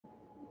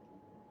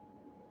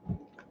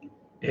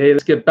Hey,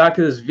 let's get back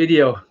to this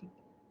video.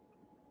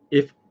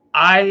 If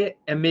I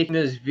am making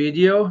this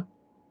video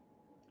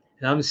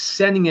and I'm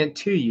sending it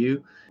to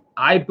you,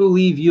 I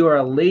believe you are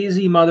a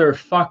lazy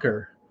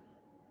motherfucker.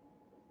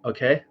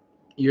 Okay?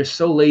 You're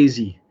so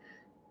lazy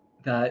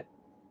that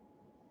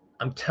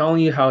I'm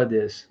telling you how it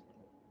is.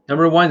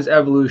 Number one is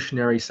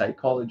evolutionary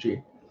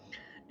psychology.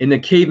 In the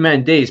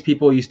caveman days,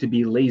 people used to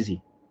be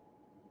lazy.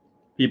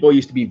 People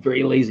used to be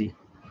very lazy.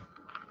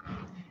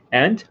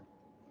 And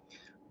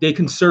they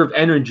conserve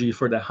energy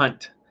for the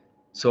hunt.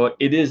 So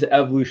it is an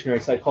evolutionary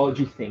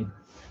psychology thing.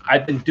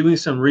 I've been doing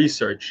some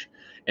research,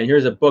 and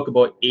here's a book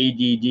about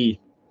ADD.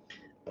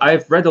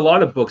 I've read a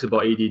lot of books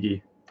about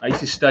ADD. I used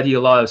to study a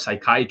lot of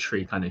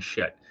psychiatry kind of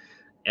shit.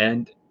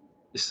 And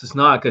this is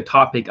not a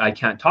topic I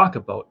can't talk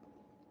about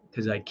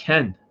because I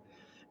can.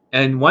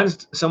 And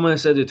once someone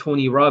said to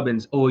Tony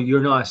Robbins, "Oh,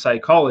 you're not a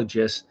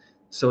psychologist,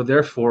 so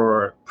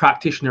therefore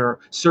practitioner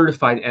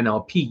certified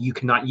NLP, you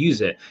cannot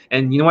use it."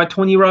 And you know what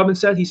Tony Robbins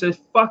said? He said,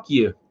 "Fuck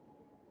you."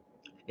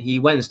 And he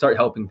went and started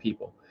helping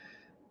people.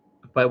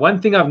 But one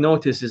thing I've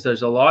noticed is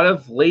there's a lot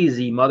of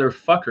lazy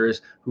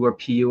motherfuckers who are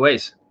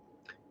PUAs.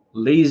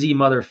 Lazy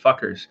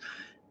motherfuckers.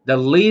 The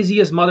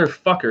laziest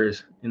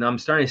motherfuckers, and I'm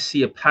starting to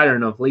see a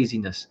pattern of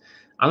laziness.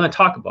 I'm going to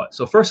talk about it.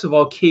 So first of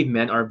all,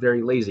 cavemen are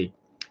very lazy.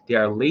 They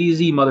are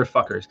lazy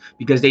motherfuckers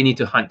because they need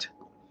to hunt.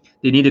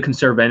 They need to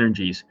conserve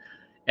energies.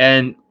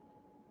 And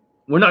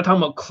we're not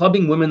talking about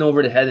clubbing women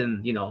over the head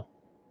and,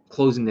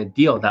 closing the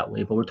deal that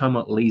way, but we're talking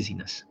about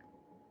laziness.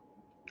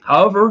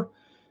 However,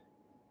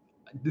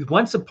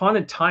 once upon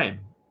a time,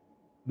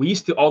 we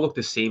used to all look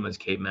the same as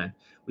cavemen.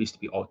 We used to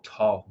be all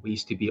tall. We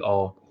used to be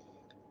all,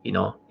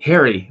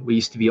 hairy. We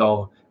used to be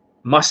all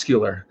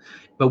muscular.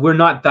 But we're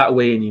not that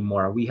way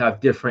anymore. We have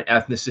different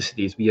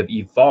ethnicities. We have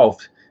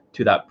evolved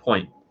to that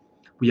point.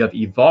 We have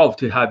evolved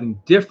to having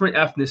different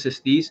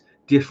ethnicities,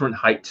 different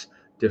heights,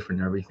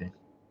 different everything.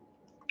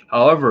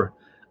 However,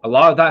 a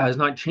lot of that has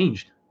not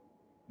changed.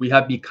 We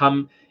have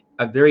become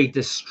a very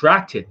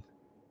distracted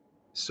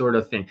sort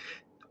of thing.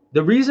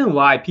 The reason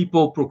why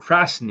people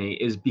procrastinate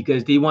is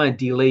because they want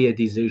to delay a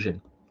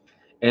decision.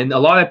 And a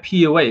lot of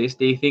POAs,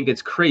 they think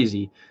it's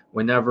crazy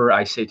whenever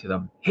I say to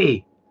them,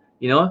 "Hey,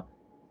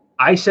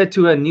 I said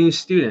to a new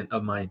student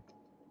of mine,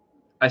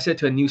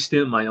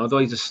 although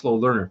he's a slow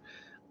learner,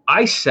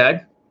 I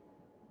said,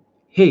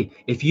 hey,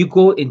 if you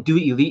go and do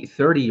Elite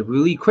 30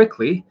 really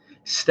quickly,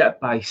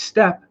 step by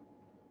step,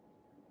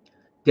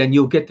 then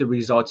you'll get the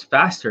results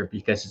faster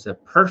because it's a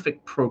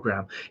perfect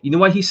program." You know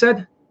what he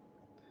said?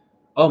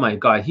 Oh my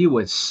God, he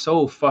was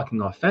so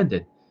fucking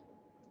offended.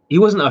 He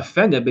wasn't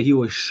offended, but he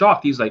was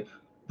shocked. He's like,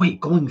 wait,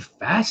 going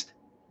fast?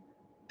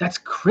 That's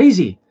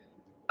crazy.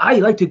 I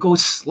like to go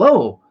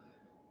slow.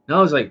 And I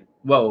was like,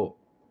 well,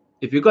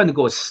 if you're going to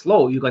go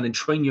slow, you're going to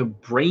train your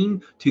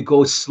brain to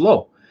go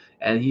slow.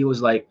 And he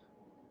was like,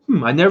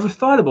 I never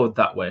thought about it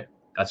that way.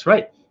 That's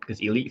right, because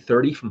Elite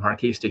 30 from Hard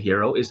Case to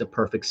Hero is the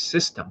perfect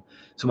system.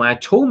 So when I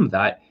told him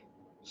that,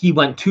 he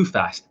went too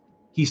fast.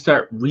 He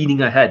started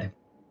reading ahead.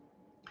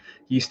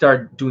 He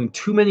started doing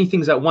too many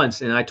things at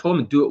once. And I told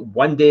him to do it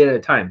one day at a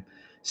time.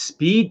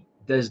 Speed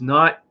does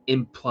not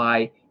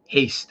imply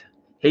haste.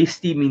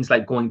 Hasty means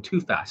like going too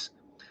fast.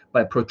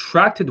 But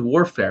protracted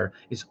warfare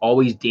is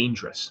always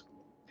dangerous.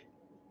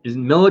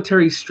 In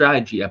military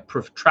strategy, a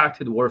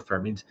protracted warfare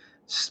means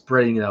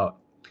spreading it out.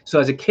 So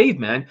as a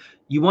caveman,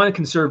 you want to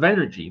conserve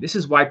energy. This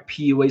is why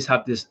PUAs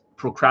have this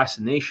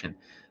procrastination.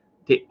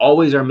 They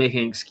always are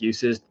making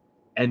excuses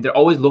and they're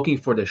always looking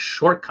for the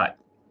shortcut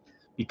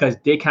because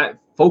they can't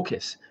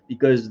focus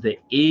because of the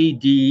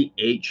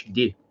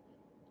ADHD,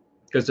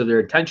 because of their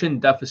attention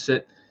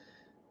deficit.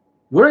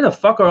 Where the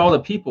fuck are all the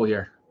people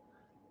here?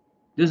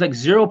 There's like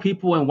 0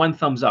 people and 1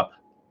 thumbs up.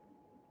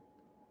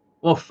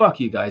 Well, fuck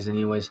you guys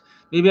anyways.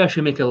 Maybe I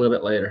should make it a little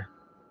bit later.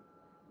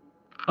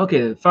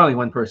 Okay, finally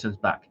 1 person's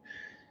back.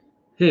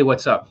 Hey,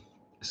 what's up?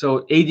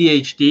 So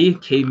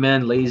ADHD,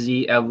 caveman,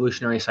 lazy,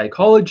 evolutionary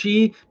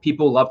psychology.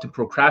 People love to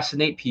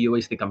procrastinate.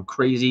 PUAs think I'm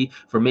crazy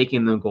for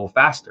making them go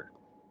faster.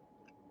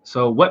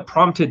 So what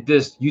prompted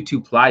this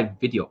YouTube live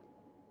video?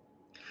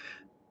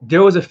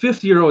 There was a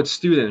 50-year-old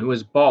student who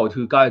was bald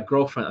who got a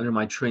girlfriend under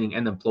my training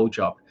and a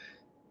blowjob.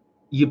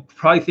 You're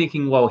probably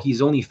thinking, well,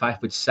 he's only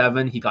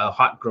 5'7". He got a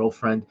hot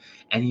girlfriend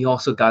and he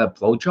also got a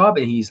blowjob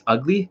and he's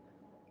ugly.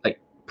 Like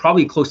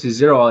probably close to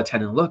 0 out of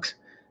 10 in looks.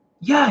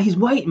 Yeah, he's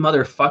white,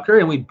 motherfucker,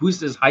 and we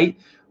boosted his height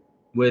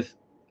with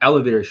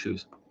elevator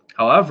shoes.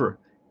 However,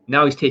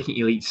 now he's taking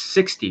Elite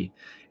 60,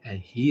 and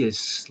he is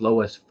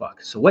slow as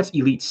fuck. So what's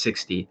Elite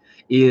 60?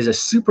 It is a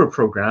super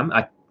program,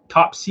 a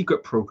top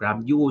secret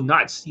program. You will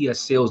not see a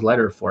sales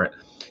letter for it.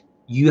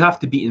 You have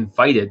to be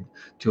invited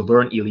to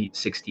learn Elite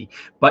 60.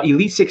 But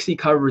Elite 60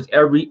 covers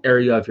every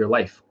area of your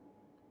life.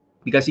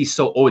 Because he's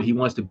so old, he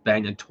wants to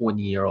bang a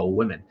 20-year-old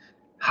woman.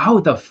 How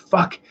the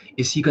fuck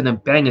is he going to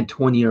bang a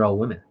 20-year-old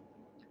woman?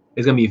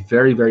 It's going to be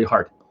very, very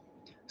hard.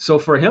 So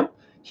for him,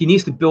 he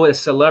needs to build a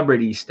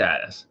celebrity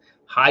status,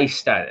 high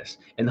status,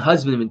 and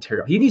husband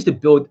material. He needs to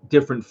build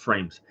different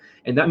frames.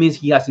 And that means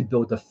he has to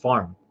build a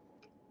farm.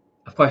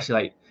 Of course,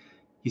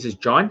 he says,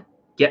 John,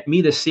 get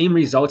me the same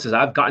results as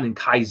I've gotten in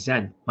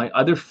Kaizen. My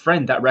other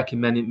friend that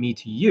recommended me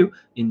to you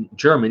in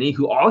Germany,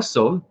 who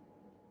also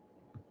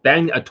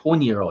banged a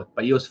 20-year-old,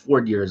 but he was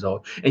 40 years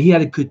old, and he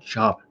had a good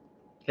job.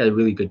 He had a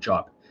really good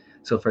job.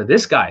 So for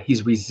this guy,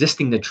 he's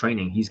resisting the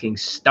training. He's getting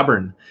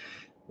stubborn.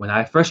 When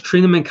I first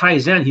trained him in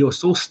Kaizen, he was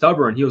so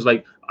stubborn. He was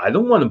like, I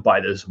don't want to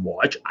buy this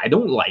watch. I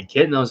don't like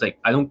it. And I was like,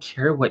 I don't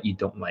care what you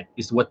don't like.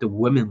 It's what the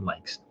women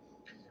likes.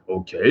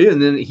 Okay.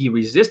 And then he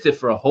resisted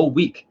for a whole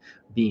week,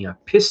 being a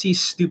pissy,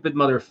 stupid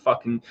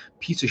motherfucking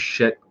piece of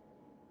shit,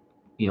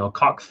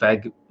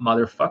 cockfag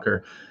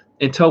motherfucker,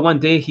 until one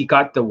day he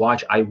got the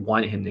watch I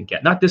wanted him to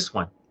get. Not this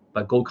one,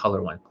 but gold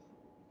color one.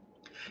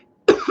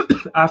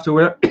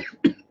 Afterward,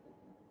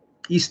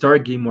 he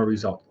started getting more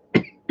results.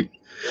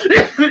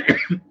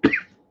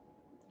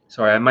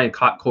 Sorry, I might have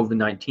caught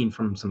COVID-19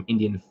 from some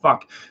Indian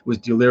fuck who was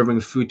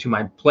delivering food to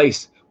my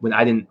place when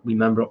I didn't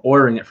remember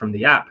ordering it from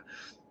the app.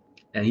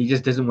 And he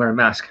just doesn't wear a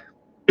mask.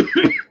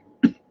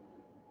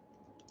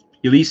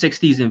 Elite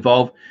 60s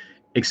involve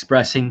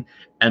expressing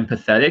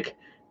empathetic.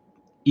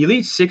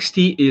 Elite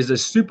 60 is a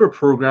super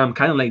program,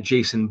 kind of like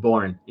Jason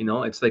Bourne.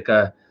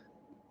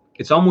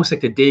 It's almost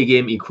like the day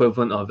game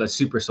equivalent of a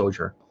super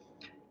soldier.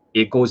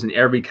 It goes in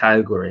every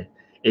category.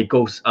 It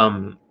goes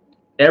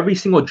every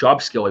single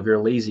job skill. If you're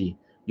lazy,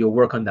 you'll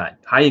work on that.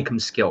 High income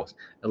skills,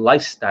 the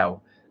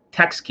lifestyle,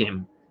 text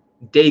game,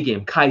 day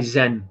game,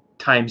 Kaizen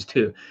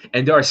 ×2.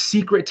 And there are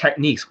secret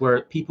techniques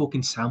where people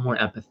can sound more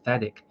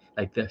empathetic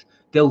like this.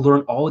 They'll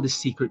learn all the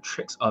secret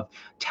tricks of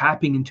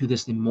tapping into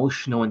this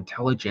emotional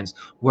intelligence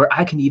where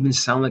I can even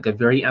sound like a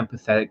very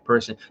empathetic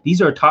person.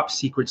 These are top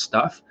secret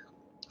stuff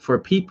for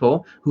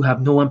people who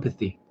have no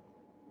empathy.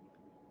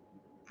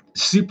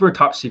 Super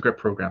top secret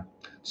program.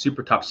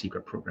 Super top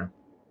secret program.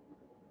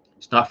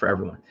 It's not for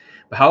everyone.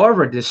 But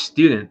however, this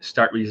student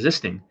start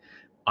resisting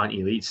on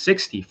Elite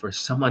 60 for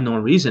some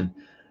unknown reason.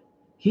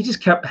 He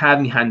just kept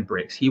having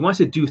handbrakes. He wants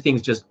to do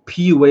things just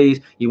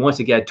PUAs. He wants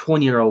to get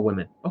 20-year-old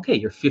women. Okay,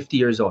 you're 50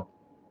 years old.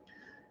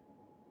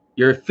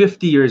 You're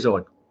 50 years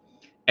old.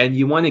 And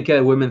you want to get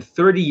a woman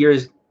 30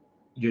 years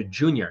your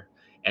junior.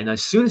 And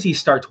as soon as he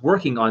starts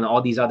working on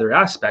all these other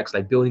aspects,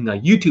 like building a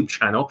YouTube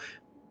channel,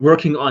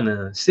 working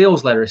on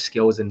sales letter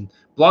skills and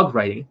blog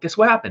writing, guess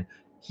what happened?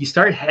 He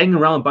started hanging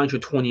around a bunch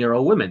of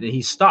 20-year-old women, and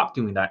he stopped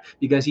doing that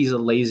because he's a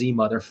lazy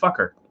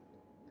motherfucker.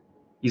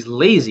 He's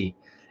lazy.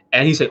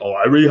 And he's like, oh,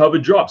 I already have a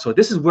job. So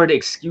this is where the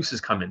excuses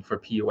come in for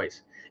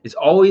PUAs. It's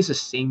always the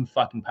same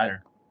fucking pattern.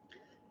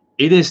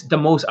 It is the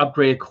most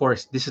upgraded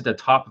course. This is the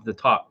top of the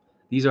top.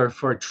 These are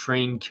for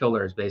trained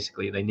killers,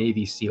 basically, like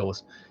Navy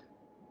SEALs.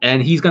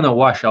 And he's going to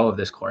wash out of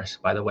this course,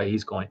 by the way,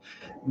 he's going.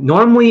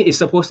 Normally, it's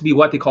supposed to be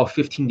what they call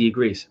 15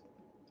 degrees.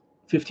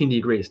 15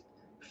 degrees.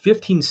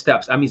 15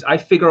 steps. That means I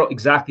figure out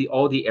exactly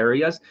all the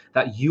areas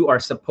that you are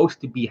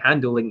supposed to be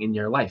handling in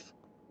your life.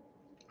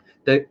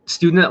 The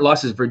student that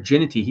lost his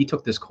virginity, he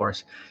took this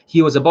course.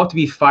 He was about to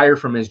be fired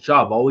from his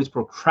job, always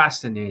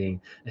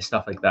procrastinating and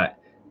stuff like that.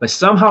 But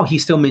somehow he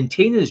still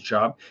maintained his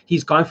job.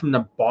 He's gone from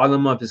the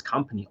bottom of his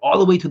company all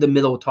the way to the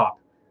middle top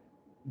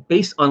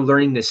based on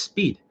learning this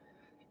speed.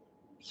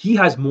 He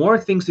has more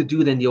things to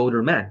do than the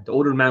older man. The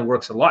older man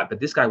works a lot, but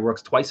this guy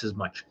works twice as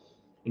much.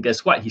 And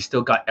guess what? He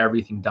still got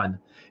everything done.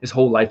 His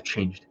whole life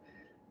changed.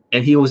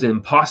 And he was an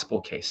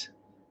impossible case,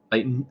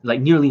 like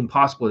nearly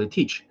impossible to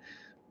teach.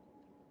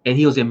 And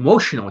he was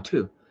emotional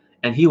too.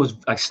 And he was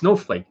a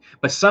snowflake.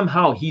 But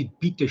somehow he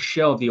beat the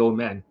shell of the old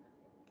man.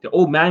 The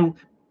old man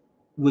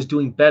was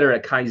doing better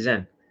at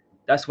Kaizen.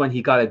 That's when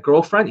he got a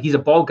girlfriend. He's a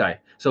bald guy.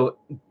 So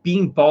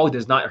being bald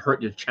does not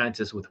hurt your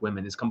chances with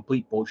women. It's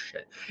complete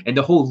bullshit. And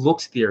the whole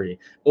looks theory.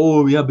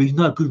 Oh, yeah, but he's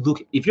not good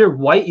looking. If you're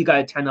white, you got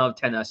a 10 out of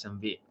 10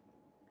 SMV.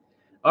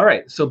 All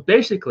right. So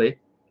basically,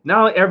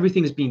 now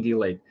everything is being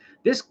delayed.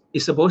 This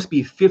is supposed to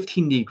be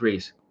 15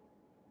 degrees.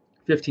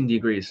 15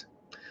 degrees.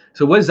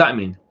 So what does that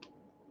mean?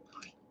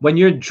 When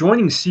you're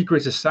joining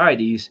secret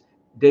societies,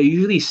 they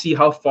usually see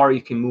how far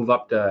you can move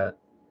up the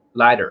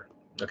ladder.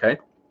 Okay.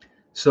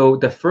 So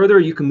the further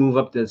you can move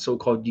up the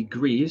so-called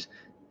degrees,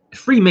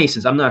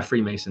 Freemasons, I'm not a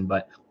Freemason,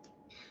 but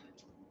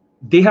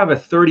they have a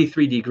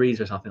 33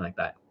 degrees or something like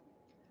that.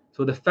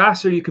 So the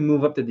faster you can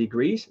move up the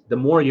degrees, the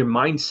more your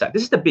mindset.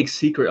 This is the big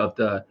secret of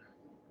the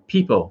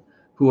people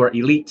who are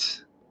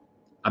elites.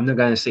 I'm not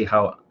going to say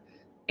how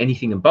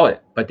anything about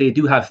it, but they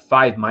do have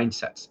 5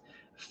 mindsets.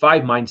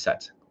 5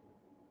 mindsets.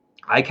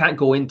 I can't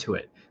go into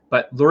it,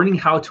 but learning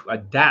how to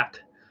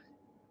adapt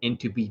and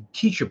to be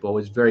teachable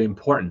is very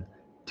important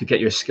to get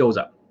your skills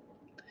up.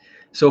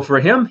 So for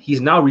him, he's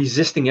now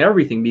resisting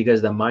everything because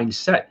of the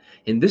mindset.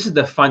 And this is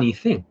the funny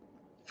thing.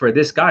 For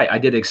this guy, I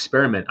did an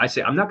experiment. I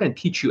say, I'm not going to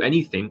teach you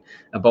anything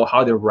about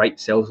how to write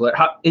sales letter,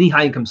 any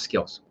high income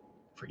skills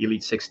for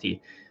Elite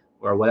 60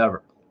 or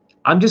whatever.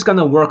 I'm just going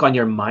to work on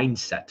your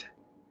mindset.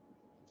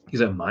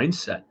 He's a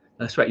mindset.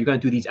 That's right. You're going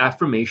to do these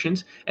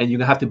affirmations and you're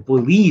going to have to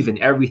believe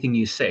in everything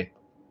you say.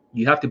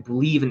 You have to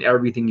believe in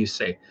everything you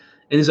say.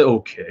 And he's like,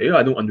 okay,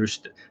 I don't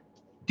understand.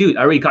 Dude,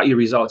 I already got your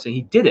results. And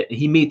he did it. And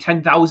he made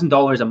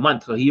 $10,000 a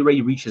month. So he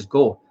already reached his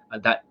goal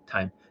at that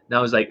time. And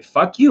I was like,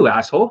 fuck you,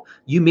 asshole.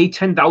 You made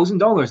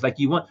 $10,000 like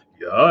you want.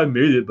 Yeah, I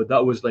made it, but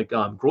that was like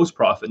gross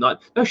profit.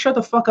 Not no, shut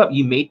the fuck up.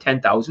 You made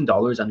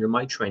 $10,000 under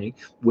my training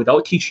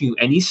without teaching you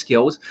any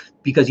skills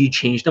because you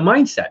changed the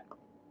mindset.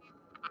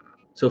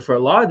 So for a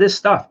lot of this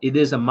stuff, it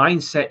is a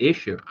mindset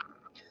issue.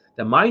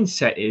 The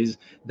mindset is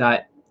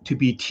that to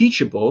be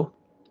teachable,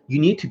 you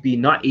need to be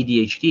not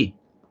ADHD,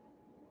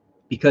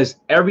 because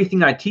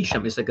everything I teach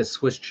them is like a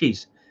Swiss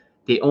cheese.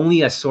 They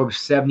only absorb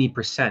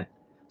 70%.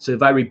 So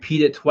if I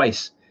repeat it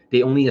twice,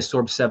 they only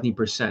absorb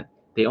 70%.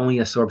 They only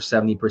absorb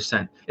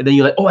 70%. And then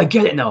you're like, oh, I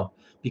get it now,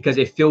 because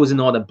it fills in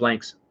all the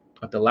blanks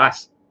of the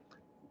last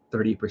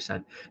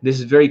 30%. This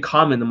is very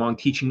common among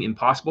teaching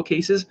impossible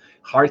cases,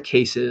 hard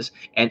cases,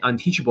 and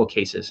unteachable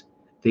cases.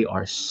 They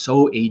are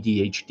so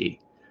ADHD.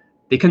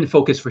 They couldn't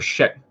focus for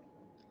shit.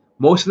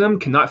 Most of them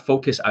cannot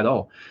focus at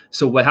all.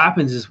 So what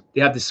happens is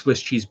they have the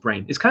Swiss cheese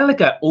brain. It's kind of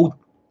like an old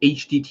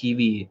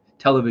HDTV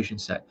television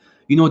set.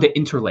 You know, the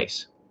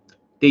interlace.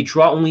 They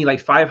draw only like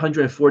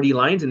 540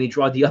 lines and they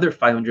draw the other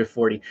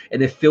 540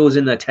 and it fills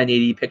in a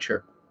 1080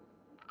 picture.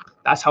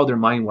 That's how their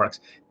mind works.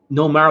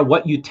 No matter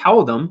what you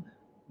tell them,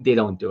 they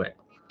don't do it.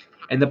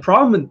 And the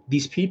problem with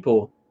these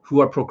people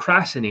who are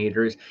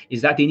procrastinators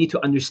is that they need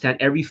to understand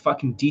every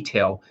fucking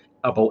detail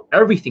about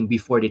everything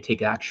before they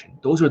take action.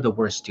 Those are the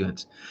worst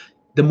students.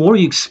 The more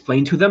you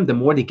explain to them, the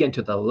more they get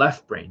into the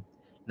left brain.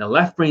 And the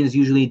left brain is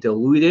usually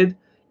diluted.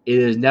 It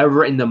is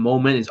never in the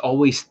moment. It's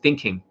always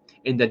thinking.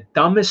 And the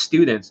dumbest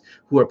students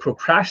who are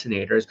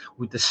procrastinators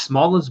with the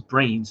smallest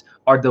brains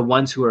are the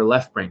ones who are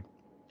left brain.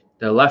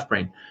 The left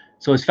brain.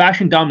 So is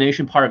fashion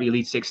domination part of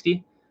Elite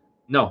 60?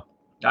 No,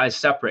 that is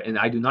separate. And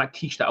I do not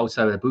teach that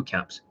outside of the boot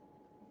camps.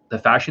 The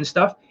fashion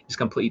stuff is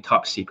completely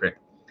top secret.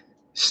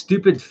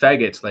 Stupid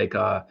faggots like,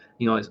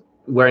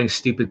 wearing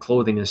stupid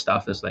clothing and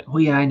stuff is like, oh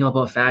yeah, I know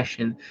about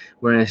fashion.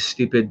 Wearing a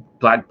stupid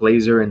black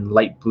blazer and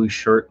light blue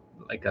shirt,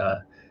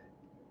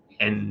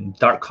 and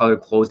dark colored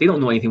clothes. They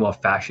don't know anything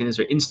about fashion. It's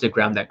their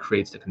Instagram that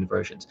creates the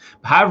conversions.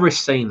 But however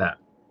saying that.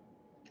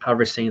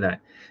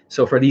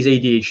 So for these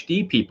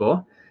ADHD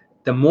people,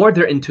 the more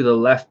they're into the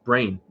left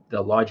brain,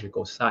 the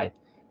logical side,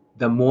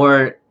 the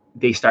more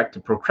they start to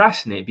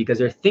procrastinate because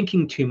they're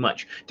thinking too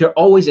much. They're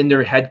always in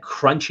their head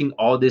crunching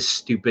all this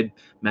stupid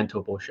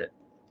mental bullshit.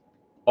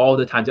 All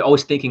the time. They're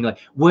always thinking like,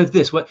 what if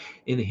this? What?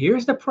 And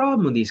here's the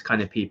problem with these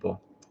kind of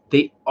people.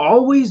 They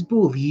always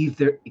believe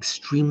they're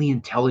extremely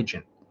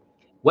intelligent.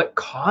 What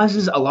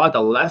causes a lot of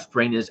the left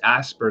brain is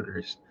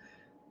Asperger's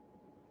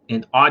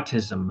and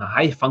autism,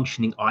 high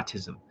functioning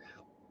autism.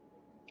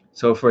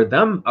 So for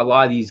them, a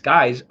lot of these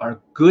guys are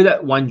good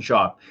at one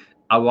job.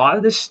 A lot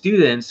of the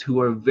students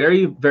who are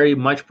very, very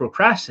much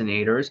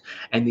procrastinators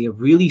and they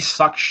really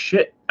suck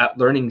shit at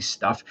learning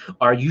stuff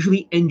are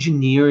usually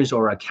engineers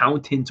or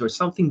accountants or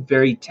something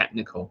very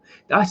technical.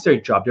 That's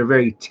their job. They're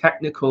very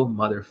technical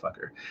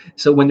motherfucker.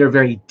 So when they're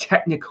very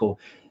technical,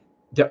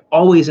 they're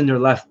always in their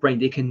left brain.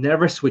 They can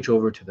never switch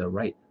over to the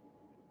right.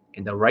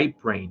 In the right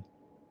brain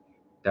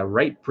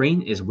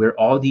is where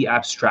all the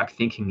abstract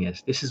thinking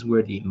is. This is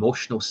where the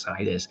emotional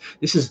side is.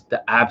 This is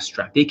the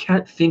abstract. They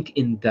can't think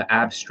in the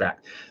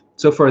abstract.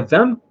 So for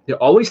them, they're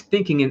always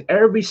thinking, and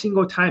every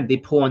single time they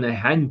pull on the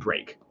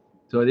handbrake.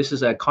 So this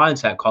is a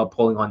concept called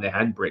pulling on the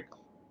handbrake.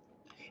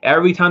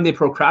 Every time they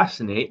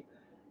procrastinate,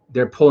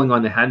 they're pulling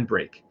on the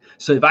handbrake.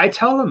 So if I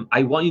tell them,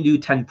 I want you to do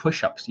 10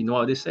 push-ups, you know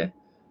what they say?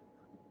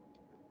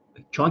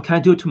 John, can I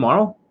do it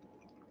tomorrow?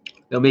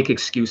 They'll make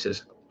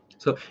excuses.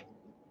 So,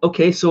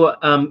 okay, so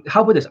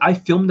how about this? I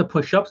film the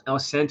push-ups and I'll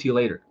send it to you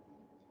later.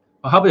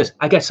 Or how about this?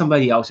 I get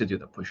somebody else to do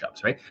the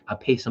push-ups, right? I'll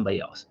pay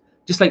somebody else.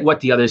 Just like what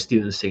the other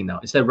students say now.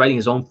 Instead of writing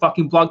his own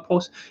fucking blog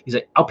post, he's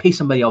like, I'll pay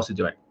somebody else to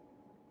do it.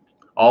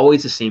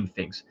 Always the same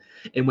things.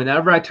 And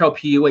whenever I tell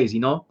PUAs,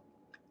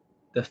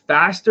 the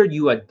faster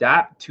you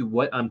adapt to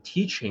what I'm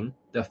teaching,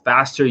 the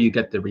faster you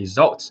get the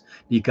results.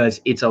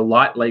 Because it's a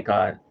lot like,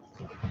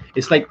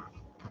 it's like,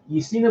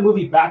 you seen the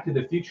movie Back to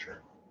the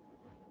Future.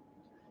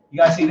 You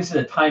gotta see this is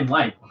a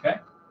timeline, okay?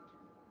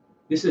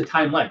 This is a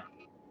timeline.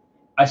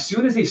 As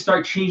soon as they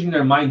start changing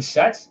their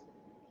mindsets,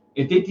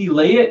 if they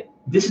delay it,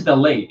 this is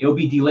delay. It will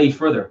be delayed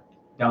further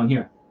down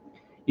here.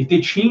 If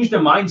they change their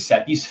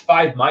mindset, these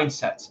 5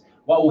 mindsets,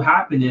 what will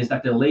happen is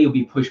that the delay will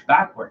be pushed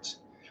backwards.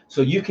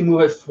 So you can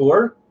move it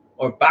forward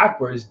or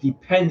backwards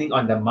depending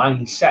on the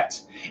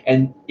mindsets.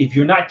 And if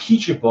you're not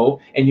teachable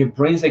and your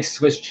brain's like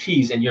Swiss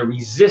cheese and you're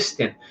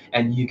resistant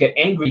and you get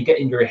angry, you get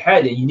in your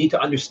head and you need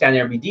to understand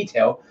every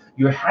detail,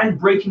 you're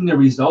handbraking the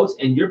results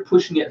and you're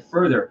pushing it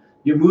further.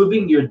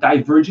 You're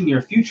diverging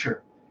your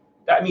future.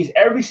 That means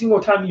every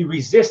single time you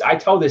resist, I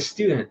tell this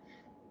student,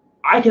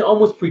 I can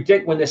almost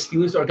predict when the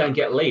students are going to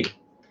get laid.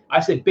 I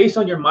said, based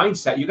on your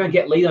mindset, you're going to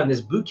get laid on this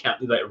boot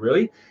camp. You're like,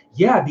 really?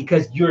 Yeah,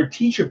 because you're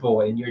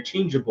teachable and you're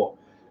changeable.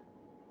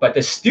 But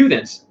the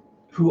students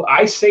who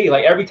I say,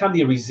 like every time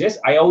they resist,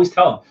 I always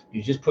tell them,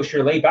 you just push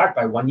your lay back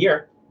by 1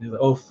 year. They're like,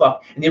 oh,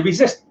 fuck. And they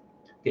resist.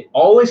 They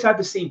always have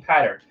the same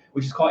pattern,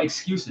 which is called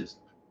excuses.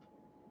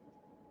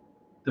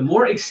 The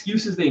more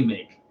excuses they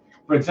make,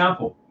 for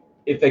example,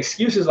 if the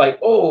excuse is like,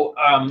 oh,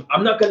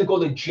 I'm not going to go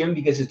to the gym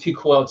because it's too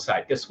cold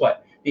outside, guess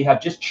what? They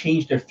have just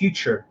changed their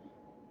future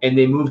and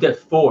they moved it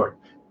forward.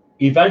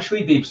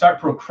 Eventually, they start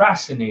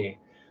procrastinating.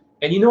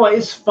 And you know what?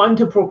 It's fun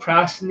to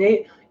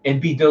procrastinate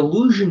and be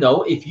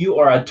delusional if you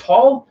are a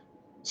tall,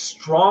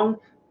 strong,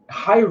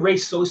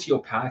 high-race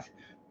sociopath,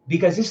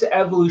 because this is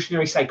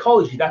evolutionary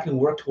psychology that can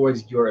work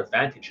towards your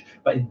advantage.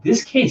 But in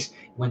this case,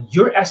 when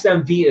your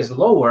SMV is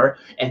lower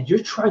and you're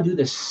trying to do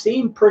the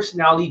same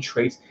personality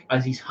traits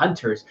as these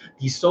hunters,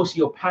 these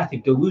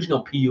sociopathic,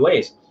 delusional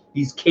PUAs,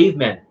 these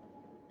cavemen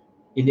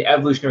in the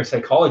evolutionary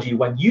psychology,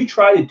 when you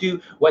try to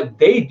do what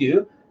they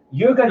do,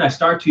 you're going to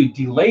start to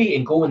delay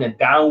and go in a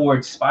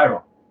downward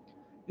spiral.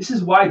 This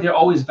is why they're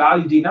always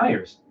value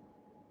deniers.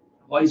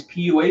 All these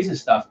PUAs and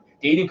stuff,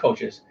 dating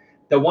coaches,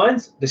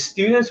 the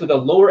students with a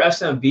lower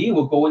SMV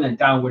will go in a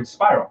downward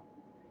spiral.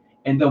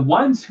 And the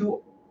ones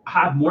who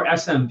have more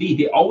SMV,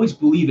 they always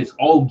believe it's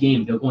all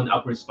game. They'll go in an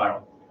upward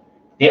spiral.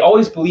 They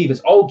always believe it's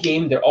all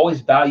game. They're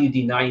always value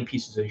denying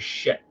pieces of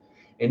shit.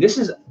 And this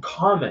is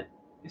common.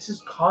 This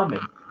is common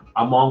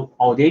among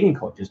all dating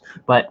coaches.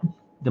 But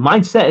the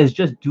mindset is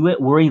just do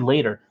it, worry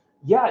later.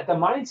 Yeah, the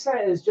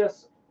mindset is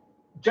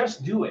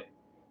just do it.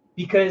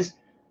 Because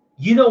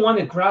you don't want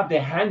to grab the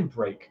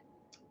handbrake.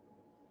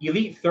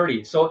 Elite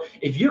 30. So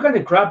if you're going to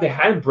grab the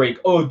handbrake,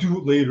 oh, do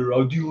it later,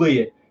 I'll delay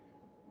it.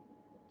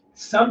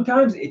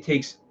 Sometimes it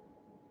takes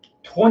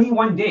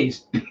 21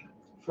 days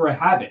for a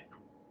habit.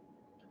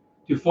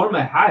 To form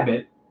a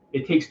habit,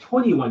 it takes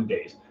 21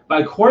 days.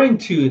 But according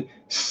to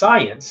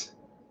science,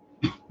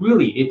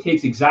 really, it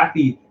takes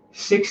exactly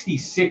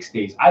 66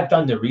 days. I've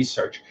done the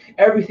research.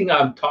 Everything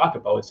I'm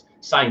talking about is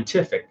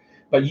scientific.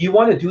 But you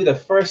want to do the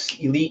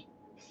first Elite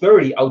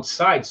 30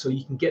 outside so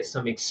you can get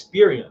some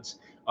experience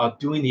of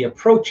doing the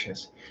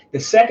approaches. The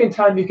second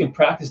time you can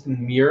practice in the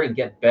mirror and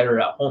get better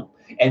at home,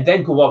 and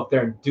then go out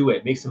there and do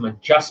it, make some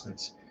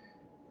adjustments.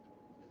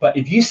 But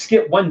if you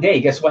skip one day,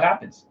 guess what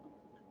happens?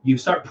 You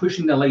start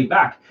pushing the leg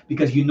back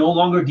because you no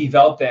longer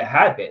develop that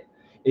habit.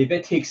 If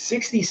it takes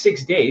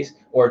 66 days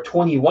or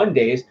 21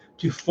 days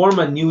to form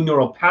a new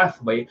neural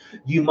pathway,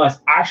 you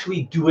must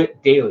actually do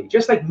it daily.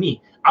 Just like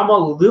me, I'm a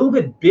little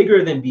bit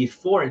bigger than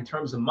before in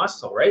terms of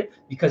muscle, right?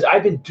 Because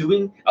I've been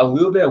doing a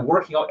little bit of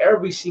working out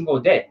every single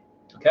day,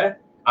 okay?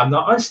 I'm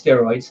not on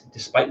steroids,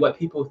 despite what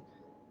people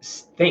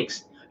think.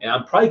 And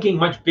I'm probably getting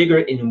much bigger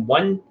in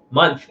 1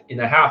 month and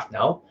a half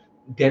now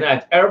than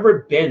I've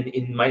ever been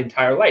in my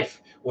entire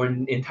life or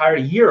an entire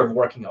year of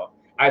working out.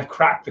 I've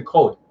cracked the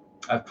code.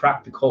 I've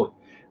cracked the code.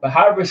 But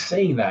however,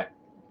 saying that,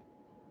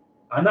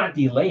 I'm not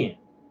delaying.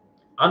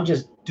 I'm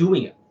just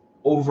doing it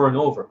over and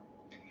over.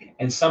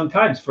 And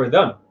sometimes for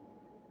them,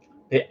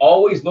 they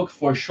always look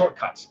for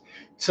shortcuts.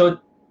 So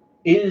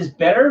it is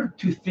better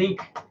to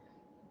think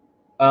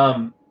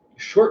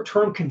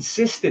short-term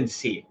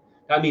consistency.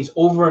 That means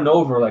over and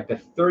over, like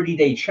the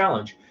 30-day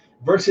challenge,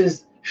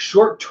 versus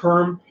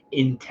short-term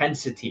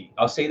intensity.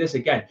 I'll say this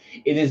again.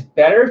 It is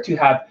better to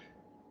have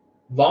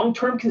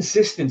long-term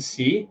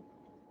consistency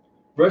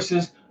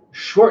versus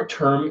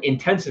short-term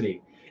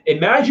intensity.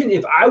 Imagine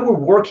if I were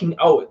working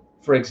out,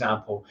 for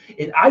example,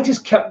 and I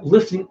just kept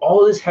lifting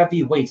all this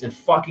heavy weights and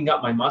fucking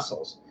up my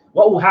muscles.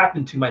 What will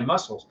happen to my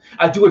muscles?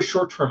 I do it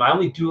short-term. I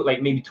only do it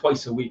like maybe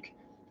twice a week.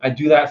 I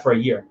do that for a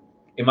year.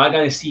 Am I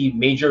going to see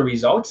major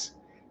results?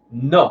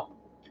 No.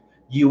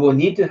 You will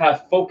need to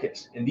have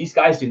focus, and these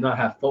guys do not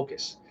have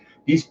focus.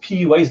 These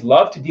PUAs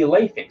love to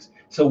delay things.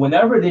 So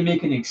whenever they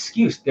make an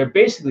excuse, they're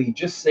basically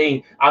just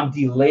saying, I'm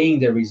delaying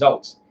the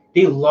results.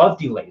 They love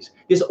delays.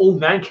 This old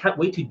man can't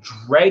wait to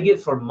drag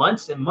it for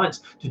months and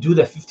months to do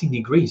the 15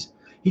 degrees.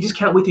 He just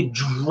can't wait to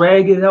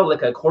drag it out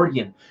like an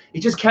accordion. He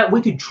just can't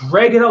wait to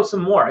drag it out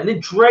some more and then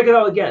drag it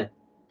out again.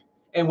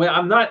 And when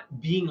I'm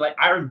not being like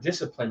iron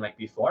disciplined like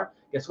before,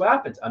 guess what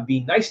happens? I'm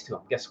being nice to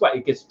him. Guess what?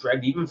 It gets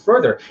dragged even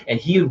further, and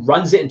he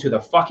runs it into the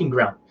fucking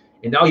ground.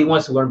 And now he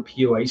wants to learn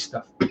PUA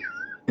stuff.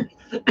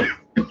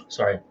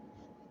 Sorry.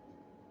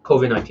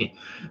 COVID-19.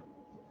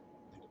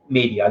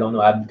 Maybe. I don't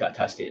know. I haven't got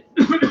tested.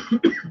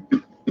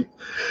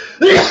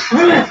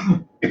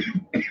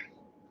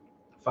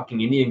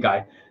 Fucking Indian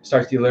guy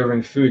starts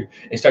delivering food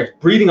and starts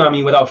breathing on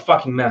me without a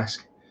fucking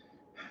mask.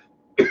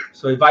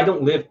 So if I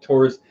don't live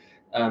towards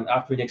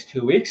after the next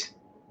 2 weeks,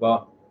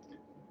 well,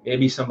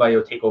 maybe somebody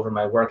will take over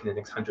my work in the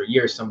next 100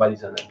 years.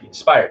 Somebody's going to be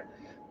inspired.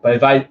 But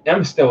if I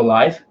am still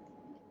alive,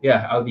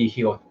 yeah, I'll be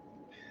healed.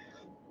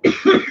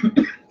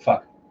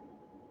 Fuck.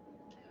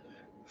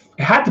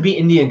 It had to be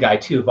Indian guy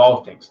too, of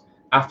all things.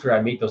 After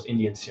I made those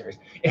Indian series,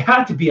 it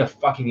had to be a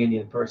fucking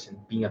Indian person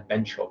being a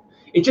bencho.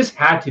 It just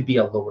had to be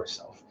a lower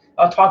self.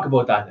 I'll talk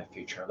about that in the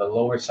future, the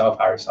lower self,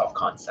 higher self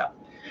concept.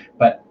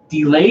 But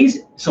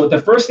delays, so the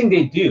first thing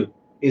they do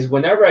is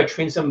whenever I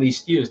train some of these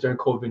students during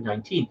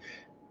COVID-19,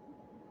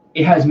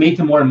 it has made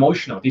them more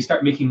emotional. They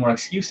start making more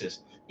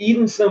excuses.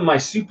 Even some of my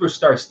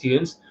superstar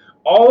students,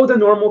 all the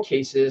normal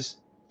cases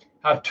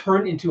have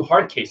turned into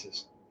hard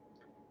cases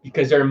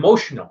because they're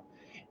emotional.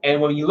 And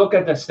when you look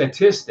at the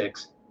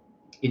statistics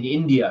in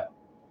India,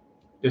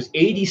 there's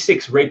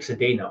 86 rapes a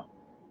day now.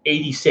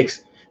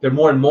 86. They're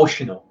more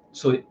emotional.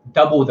 So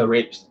double the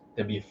rapes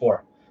than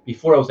before.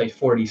 Before it was like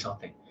 40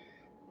 something.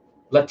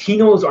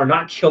 Latinos are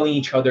not killing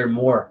each other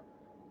more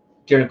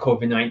during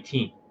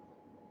COVID-19.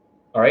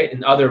 All right,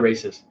 and other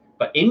races.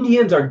 But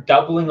Indians are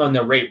doubling on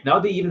the rape. Now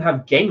they even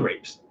have gang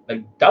rapes,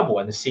 like double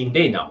on the same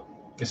day now.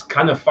 It's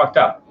kind of fucked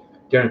up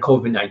during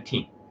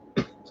COVID-19.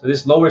 So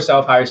this lower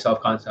self, higher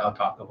self concept I'll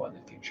talk about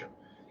in the future.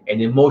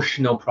 And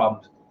emotional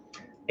problems.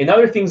 And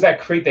other things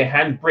that create the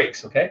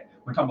handbrakes, okay?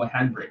 We're talking about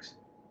handbrakes.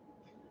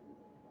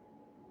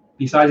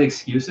 Besides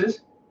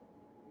excuses,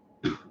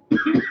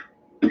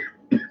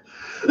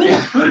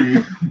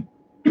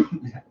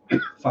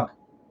 fuck.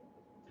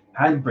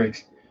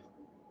 Handbrakes.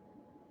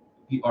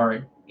 You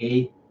are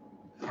a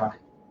fuck.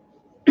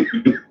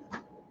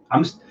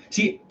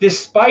 See,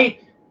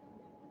 despite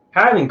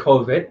having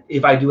COVID,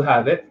 if I do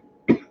have it,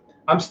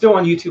 I'm still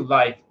on YouTube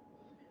Live.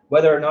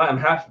 Whether or not I'm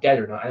half dead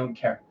or not, I don't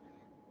care.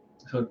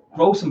 So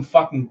grow some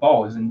fucking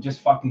balls and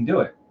just fucking do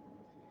it.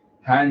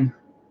 Hand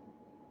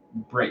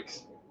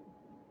brakes.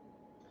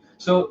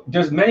 So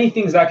there's many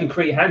things that can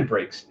create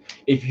handbrakes.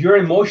 If you're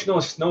an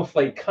emotional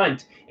snowflake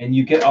cunt and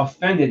you get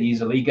offended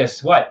easily,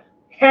 guess what?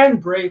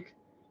 Handbrake.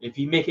 If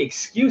you make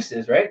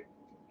excuses, right?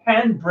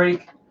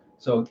 Handbrake.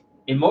 So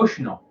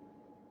emotional,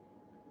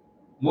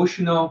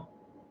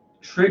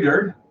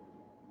 triggered,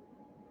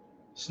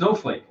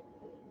 snowflake,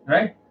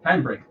 right?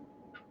 Handbrake.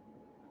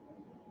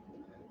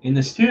 And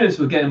the students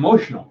will get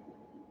emotional.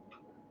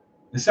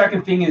 The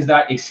second thing is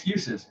that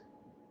excuses.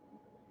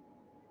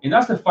 And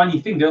that's the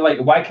funny thing. They're like,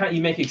 why can't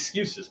you make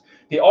excuses?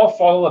 They all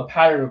follow a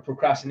pattern of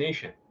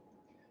procrastination.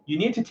 You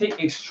need to take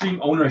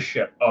extreme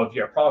ownership of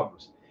your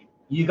problems.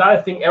 You got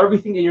to think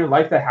everything in your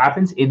life that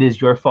happens, it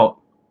is your fault.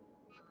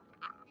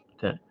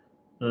 Okay.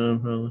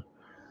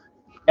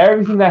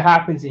 Everything that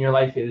happens in your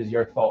life, it is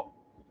your fault.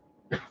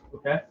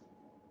 Okay.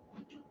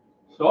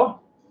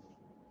 So,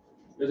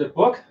 there's a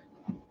book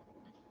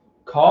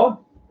called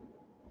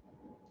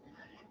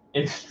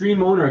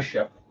Extreme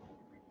Ownership.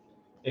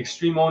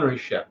 Extreme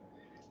Ownership.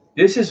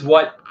 This is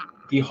what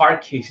the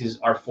hard cases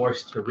are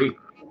forced to read.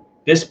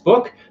 This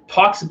book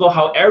talks about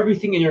how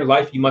everything in your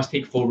life you must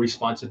take full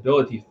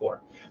responsibility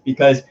for.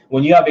 Because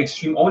when you have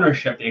extreme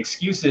ownership, the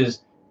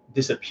excuses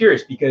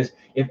disappears. Because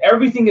if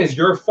everything is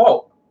your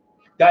fault,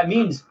 that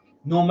means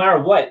no matter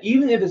what,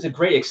 even if it's a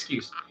great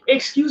excuse,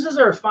 excuses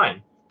are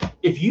fine.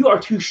 If you are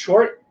too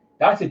short,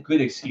 that's a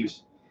good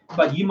excuse.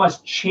 But you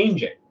must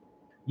change it.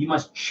 You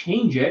must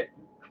change it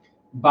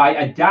by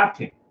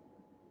adapting.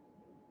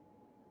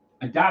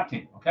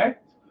 Adapting, okay?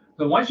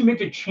 So once you make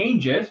the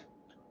changes,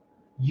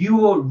 you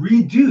will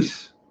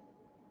reduce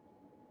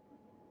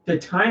the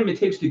time it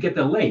takes to get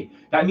the lay.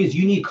 That means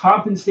you need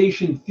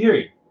compensation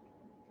theory.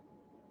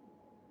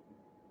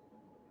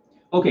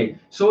 Okay,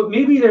 so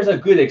maybe there's a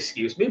good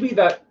excuse. Maybe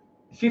that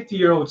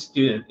 50-year-old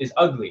student is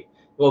ugly.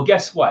 Well,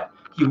 guess what?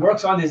 He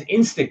works on his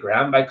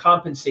Instagram by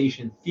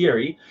compensation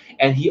theory,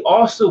 and he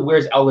also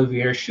wears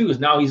elevator shoes.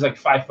 Now he's like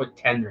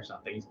 5'10" or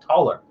something. He's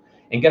taller.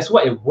 And guess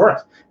what? It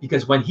works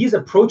because when he's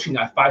approaching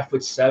at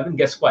 5'7",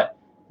 guess what?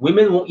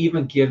 Women won't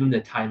even give him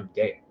the time of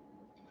day.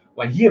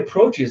 When he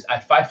approaches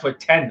at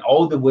 5'10",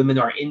 all the women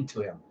are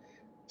into him.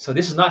 So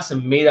this is not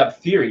some made-up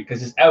theory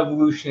because it's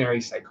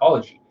evolutionary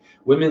psychology.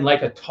 Women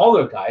like a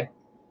taller guy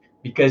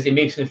because it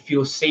makes them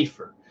feel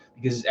safer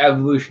because it's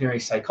evolutionary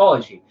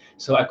psychology.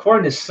 So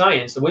according to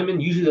science, the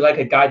women usually like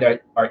a guy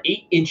that are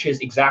 8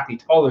 inches exactly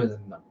taller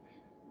than them.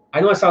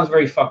 I know it sounds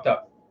very fucked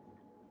up.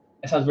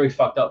 It sounds very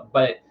fucked up,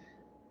 but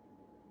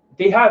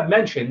they have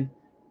mentioned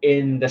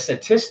in the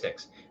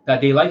statistics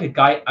that they like a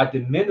guy at the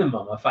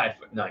minimum of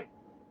 5'9".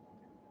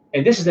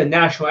 And this is the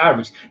national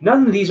average.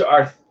 None of these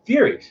are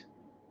theories.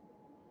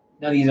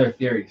 None of these are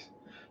theories.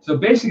 So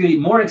basically,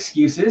 more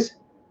excuses.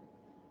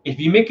 If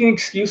you're making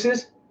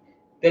excuses,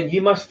 then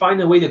you must find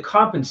a way to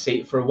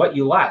compensate for what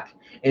you lack.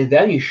 And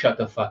then you shut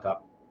the fuck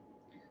up.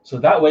 So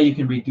that way you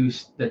can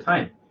reduce the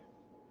time.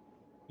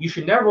 You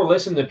should never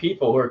listen to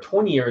people who are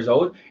 20 years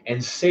old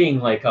and saying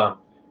like,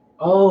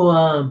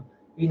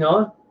 you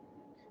know,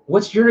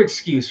 what's your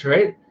excuse,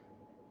 right?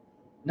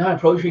 Not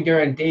approaching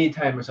during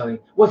daytime or something.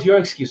 What's your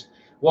excuse?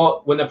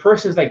 Well, when a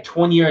person's like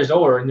 20 years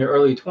old or in their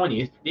early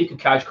 20s, they could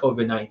catch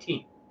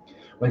COVID-19.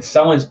 When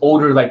someone's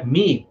older like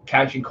me,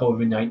 catching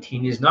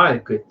COVID-19 is not a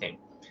good thing.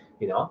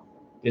 You know,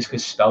 this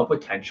could spell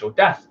potential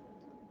death.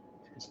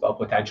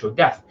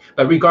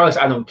 But regardless,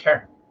 I don't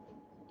care.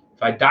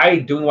 If I die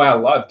doing what I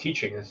love,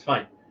 teaching, it's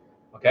fine.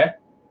 Okay?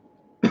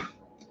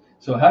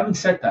 So having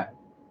said that,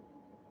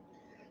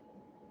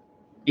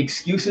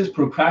 excuses,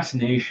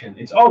 procrastination,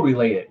 it's all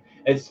related.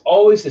 It's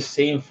always the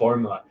same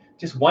formula.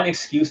 Just one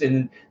excuse,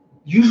 and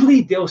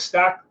usually they'll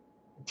stack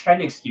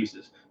 10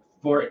 excuses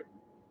for it.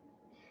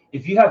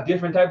 If you have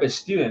different type of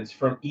students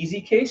from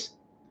easy case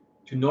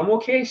to normal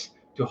case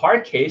to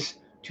hard case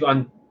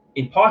to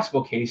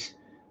impossible case,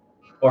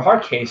 or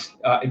hard case,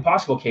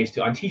 impossible case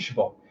to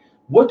unteachable,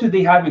 what do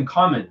they have in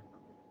common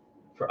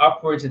for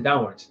upwards and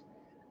downwards?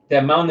 The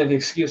amount of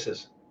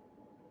excuses.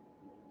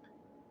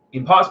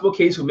 Impossible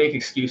case will make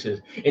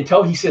excuses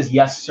until he says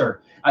yes,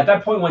 sir. At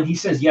that point, when he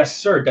says yes,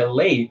 sir,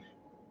 delay,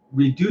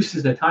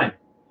 reduces the time.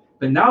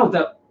 But now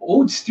the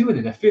old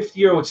student, a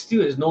 50-year-old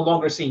student, is no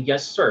longer saying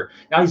yes, sir.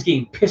 Now he's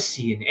getting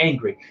pissy and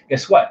angry.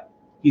 Guess what?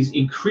 He's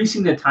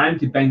increasing the time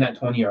to bang that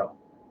 20-year-old.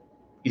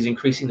 He's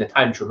increasing the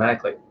time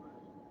dramatically.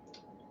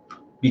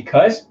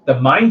 Because the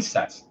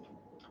mindsets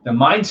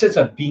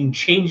of being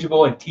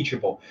changeable and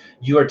teachable.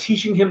 You are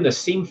teaching him the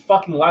same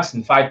fucking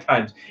lesson 5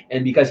 times.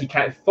 And because he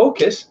can't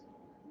focus,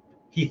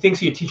 he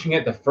thinks you're teaching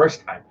it the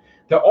first time.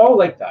 They're all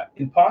like that.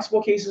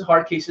 Impossible cases,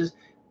 hard cases,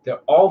 they're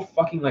all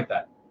fucking like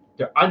that.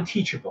 They're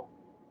unteachable.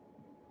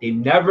 They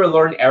never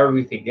learn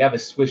everything. They have a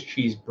Swiss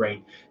cheese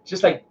brain. It's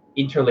just like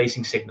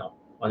interlacing signal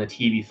on a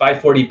TV.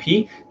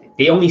 540p,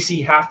 they only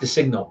see half the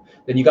signal.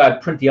 Then you got to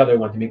print the other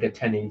one to make a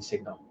 1080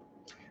 signal.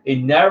 They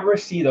never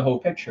see the whole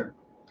picture.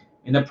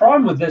 And the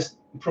problem with this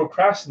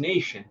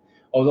procrastination,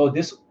 although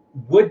this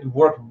would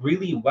work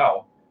really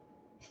well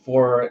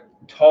for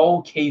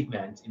tall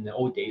cavemen in the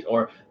old days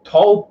or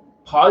tall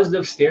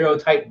positive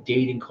stereotype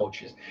dating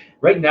coaches.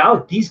 Right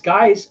now, these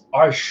guys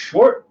are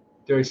short,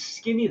 they're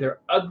skinny, they're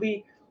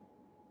ugly,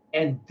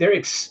 and they're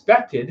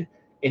expected,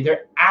 and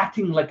they're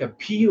acting like a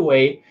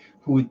PUA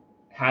who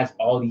has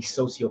all these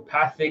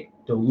sociopathic,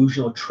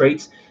 delusional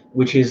traits,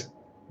 which is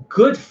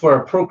good for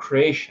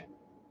procreation.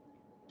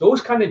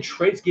 Those kind of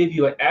traits give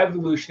you an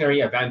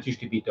evolutionary advantage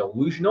to be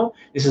delusional.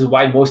 This is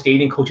why most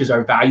dating coaches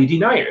are value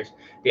deniers.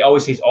 They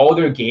always say, all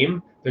their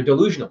game, they're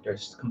delusional. They're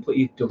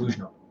completely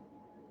delusional.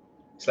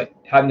 It's like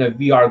having a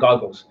VR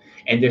goggles.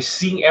 And they're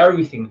seeing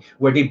everything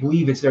where they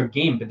believe it's their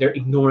game, but they're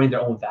ignoring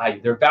their own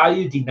value. Their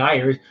value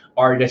deniers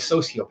are the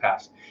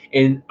sociopaths.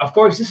 And of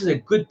course, this is a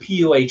good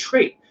PUA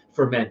trait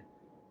for men,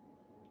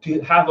 to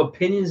have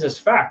opinions as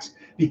facts,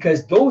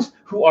 because those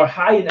who are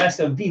high in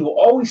SMV will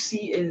always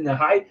see it in a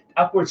high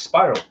upward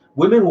spiral.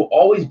 Women will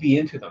always be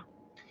into them.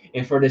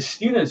 And for the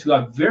students who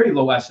have very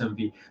low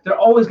SMV, they're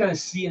always going to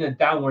see in a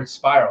downward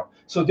spiral.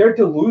 So their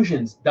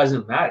delusions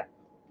doesn't matter.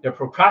 Their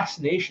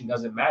procrastination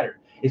doesn't matter.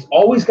 It's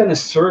always going to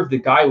serve the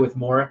guy with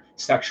more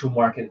sexual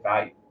market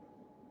value.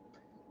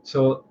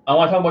 So I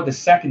want to talk about the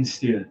second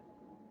student.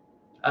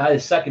 I had a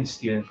second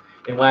student,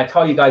 and when I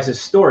tell you guys this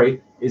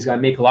story, it's going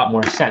to make a lot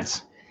more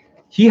sense.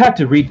 He had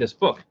to read this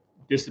book,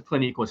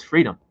 Discipline Equals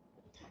Freedom.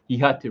 He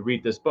had to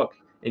read this book.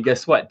 And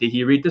guess what? Did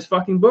he read this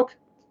fucking book?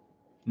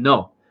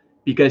 No,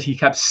 because he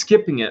kept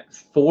skipping it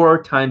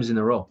 4 times in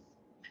a row.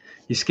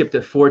 He skipped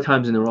it 4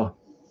 times in a row.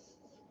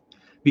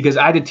 Because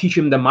I had to teach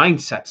him the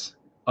mindsets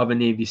of a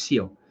Navy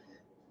SEAL.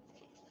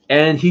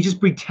 And he just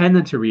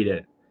pretended to read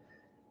it.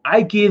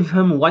 I gave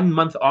him 1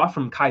 month off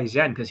from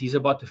Kaizen because he's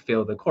about to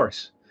fail the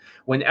course.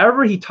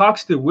 Whenever he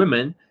talks to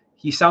women,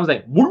 he sounds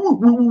like woo,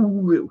 woo, woo,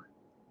 woo.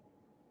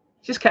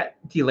 Just can't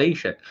delay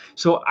shit.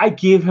 So I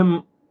gave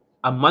him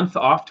a month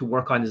off to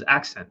work on his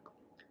accent.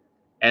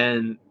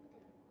 And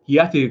he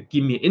had to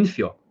give me an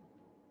infield.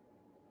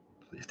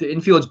 If the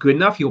infield is good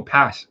enough, he'll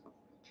pass.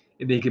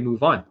 And they can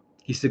move on.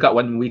 He's still got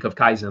 1 week of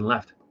Kaizen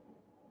left.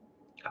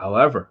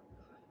 However,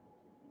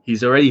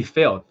 he's already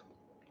failed.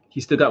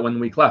 He's still got 1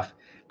 week left.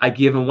 I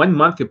gave him 1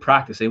 month to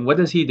practice. And what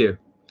does he do?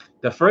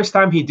 The first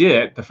time he did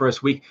it, the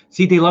first week,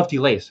 see, they love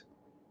delays.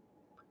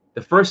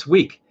 The first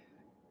week,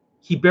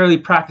 he barely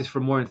practiced for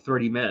more than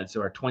 30 minutes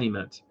or 20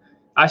 minutes.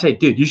 I say,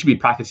 dude, you should be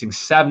practicing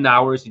 7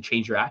 hours to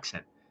change your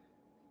accent.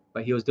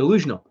 But he was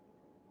delusional.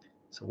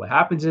 So what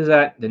happens is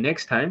that the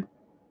next time,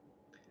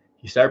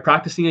 he started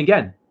practicing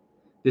again.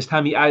 This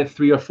time he added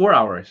 3 or 4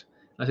 hours.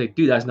 I say,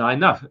 dude, that's not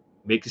enough.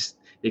 Make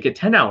it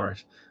 10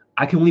 hours.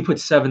 I can only put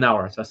 7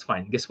 hours. That's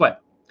fine. Guess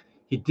what?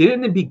 He did it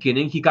in the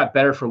beginning. He got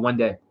better for 1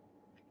 day.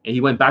 And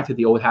he went back to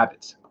the old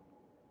habits.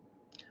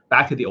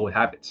 Back to the old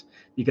habits.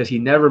 Because he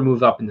never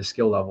moved up in the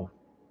skill level.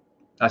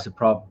 That's the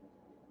problem.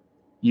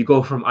 You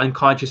go from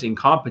unconscious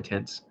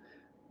incompetence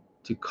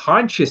to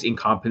conscious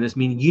incompetence,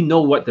 meaning you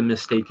know what the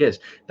mistake is.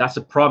 That's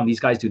the problem.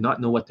 These guys do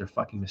not know what their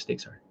fucking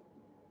mistakes are.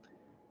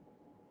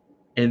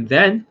 And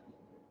then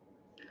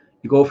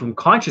you go from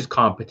conscious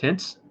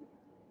competence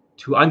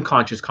to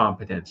unconscious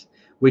competence,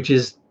 which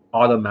is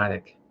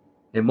automatic.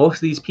 And most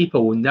of these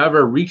people will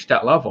never reach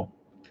that level.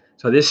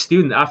 So this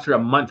student, after a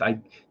month, I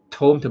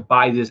told him to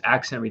buy this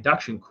accent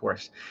reduction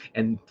course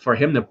and for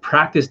him to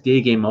practice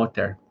day game out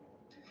there.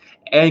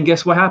 And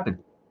guess what happened?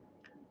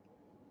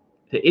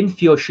 The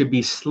infield should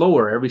be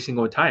slower every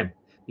single time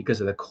because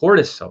of the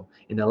cortisol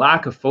and the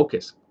lack of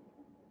focus.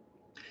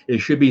 It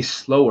should be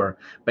slower,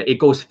 but it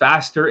goes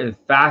faster and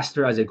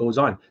faster as it goes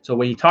on. So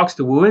when he talks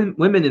to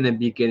women in the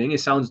beginning, it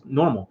sounds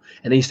normal.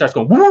 And then he starts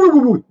going, woo,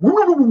 woo,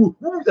 woo,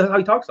 woo. That's how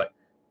he talks like.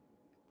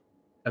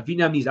 A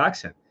Vietnamese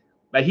accent.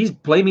 But he's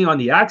blaming on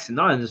the accent,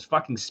 not on his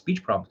fucking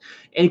speech problems.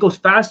 And it goes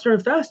faster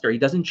and faster. He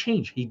doesn't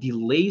change. He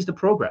delays the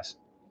progress.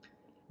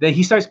 Then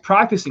he starts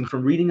practicing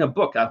from reading a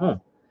book at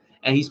home.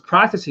 And he's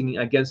practicing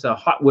against a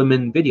hot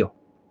women video.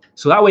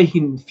 So that way he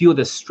can feel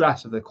the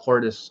stress of the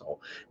cortisol,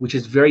 which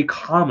is very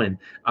common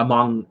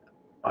among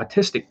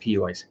autistic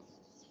PUAs.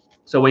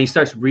 So when he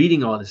starts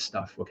reading all this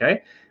stuff,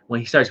 okay? When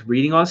he starts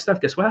reading all this stuff,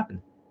 guess what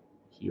happened?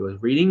 He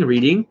was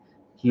reading,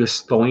 he was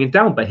slowing it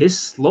down. But his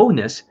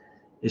slowness,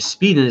 his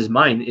speed in his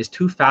mind is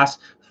too fast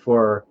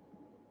for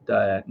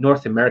the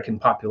North American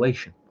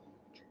population.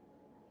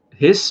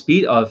 His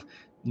speed of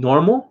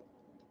normal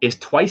is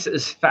twice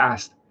as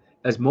fast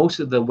as most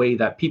of the way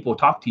that people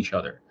talk to each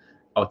other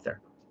out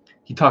there.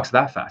 He talks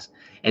that fast.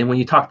 And when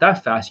you talk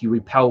that fast, you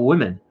repel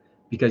women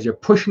because you're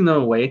pushing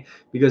them away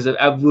because of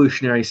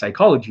evolutionary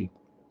psychology.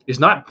 It's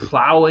not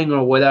plowing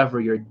or whatever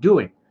you're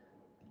doing.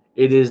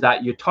 It is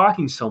that you're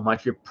talking so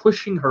much, you're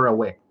pushing her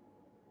away.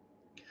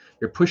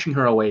 You're pushing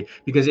her away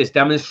because it's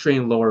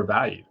demonstrating lower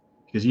value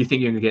because you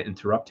think you're going to get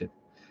interrupted.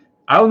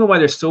 I don't know why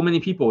there's so many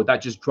people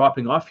that just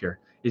dropping off here.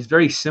 It's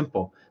very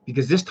simple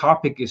because this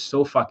topic is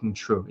so fucking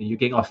true and you're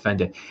getting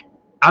offended.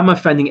 I'm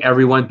offending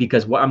everyone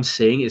because what I'm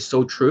saying is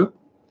so true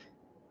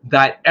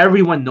that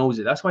everyone knows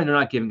it. That's why they're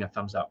not giving a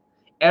thumbs up.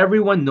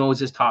 Everyone knows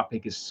this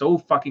topic is so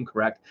fucking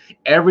correct.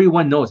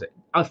 Everyone knows it.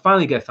 I'll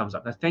finally get a thumbs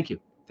up. Thank you.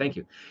 Thank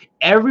you.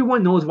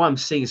 Everyone knows what I'm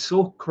saying is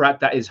so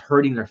correct that is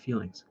hurting their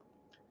feelings.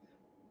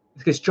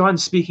 Because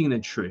John's speaking the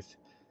truth.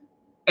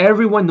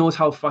 Everyone knows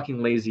how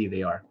fucking lazy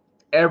they are.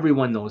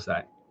 Everyone knows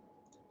that.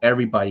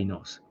 Everybody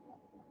knows.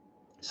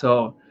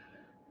 So,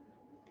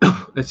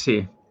 let's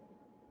see.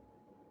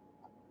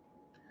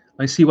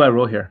 Let's see what I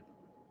wrote here.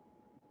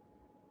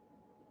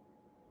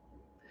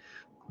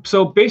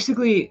 So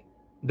basically,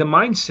 the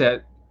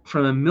mindset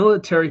from a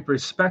military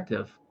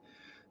perspective,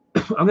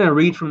 I'm going to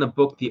read from the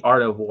book, The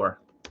Art of War.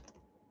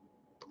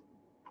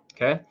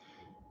 Okay?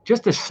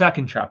 Just the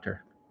second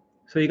chapter.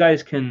 So you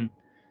guys can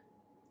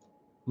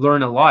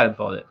learn a lot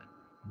about it.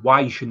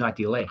 Why you should not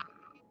delay.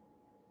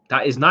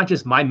 That is not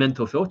just my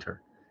mental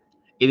filter.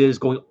 It is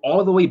going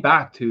all the way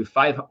back to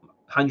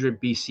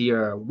 500 BC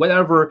or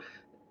whatever.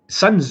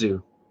 Sun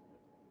Tzu,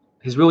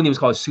 his real name is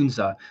called Sun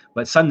Tzu,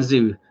 but Sun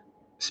Tzu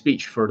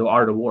speech for The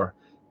Art of War,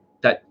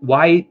 that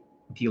why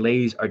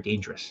delays are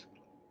dangerous.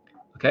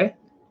 Okay?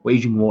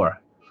 Waging war.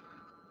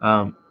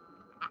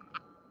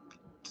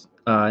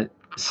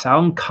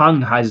 Song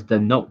Kang has the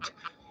note.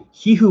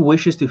 He who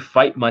wishes to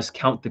fight must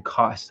count the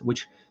cost,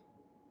 which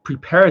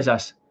prepares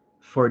us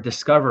for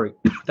discovery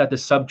that the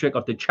subject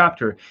of the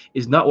chapter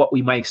is not what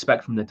we might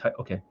expect from the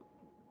title. Okay.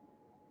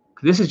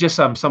 This is just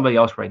somebody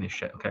else writing this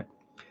shit. Okay.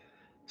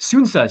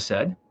 Sun Tzu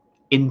said,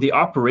 in the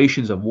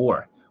operations of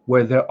war,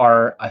 where there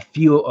are a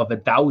field of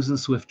 1,000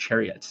 swift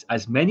chariots,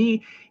 as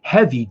many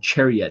heavy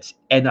chariots,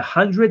 and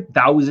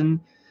 100,000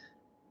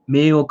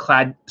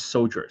 mail-clad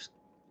soldiers,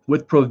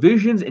 with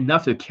provisions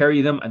enough to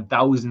carry them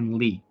 1,000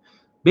 li.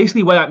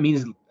 Basically, what that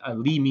means,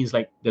 li means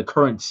like the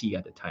currency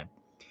at the time.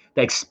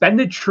 The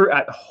expenditure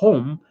at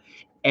home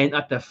and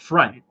at the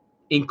front,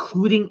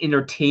 including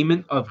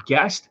entertainment of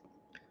guests,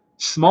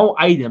 small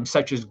items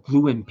such as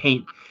glue and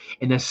paint,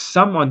 and the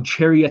sum on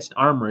chariots and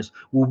armors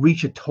will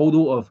reach a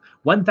total of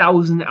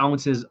 1,000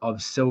 ounces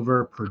of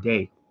silver per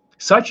day.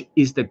 Such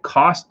is the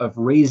cost of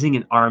raising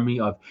an army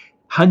of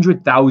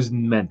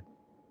 100,000 men.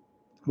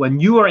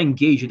 When you are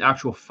engaged in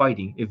actual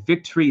fighting, if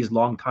victory is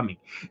long coming,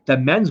 the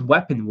men's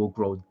weapon will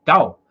grow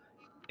dull,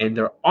 and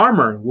their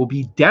armor will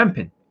be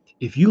dampened.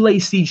 If you lay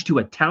siege to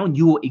a town,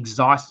 you will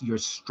exhaust your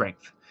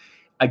strength.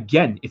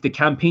 Again, if the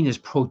campaign is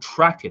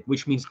protracted,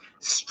 which means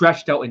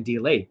stretched out and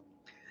delayed,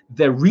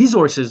 the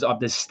resources of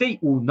the state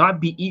will not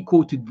be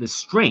equal to the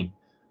strain.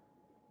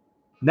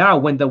 Now,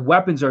 when the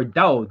weapons are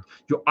dulled,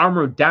 your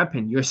armor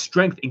dampened, your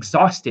strength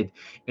exhausted,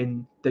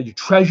 and the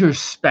treasure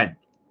spent,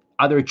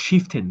 other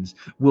chieftains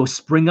will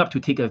spring up to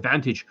take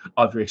advantage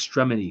of your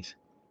extremities.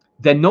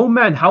 Then no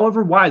man,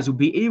 however wise, will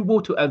be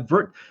able to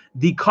avert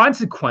the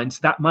consequence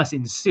that must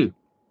ensue.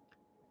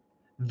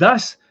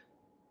 Thus,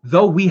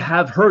 though we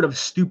have heard of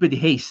stupid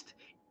haste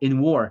in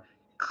war,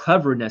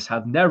 cleverness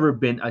have never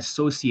been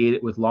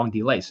associated with long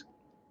delays.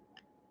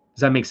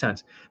 Does that make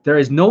sense? There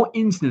is no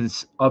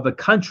instance of a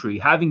country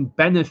having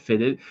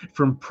benefited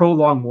from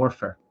prolonged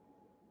warfare.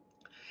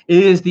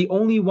 It is the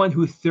only one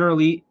who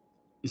thoroughly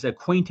is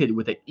acquainted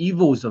with the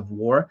evils of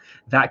war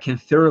that can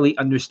thoroughly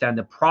understand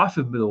the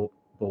profitable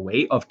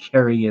way of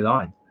carrying it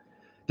on.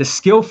 The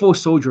skillful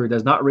soldier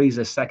does not raise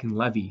a second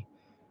levy,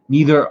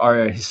 neither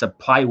are his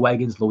supply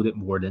wagons loaded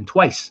more than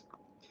twice.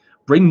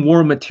 Bring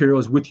war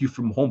materials with you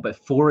from home, but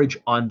forage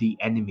on the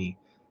enemy.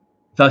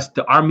 Thus,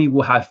 the army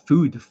will have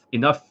food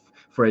enough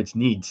for its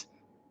needs.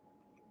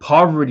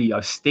 Poverty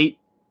of state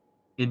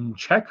in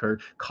checker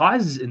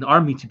causes an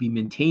army to be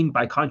maintained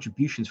by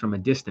contributions from a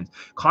distance.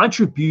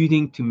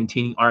 Contributing to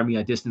maintaining army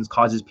at distance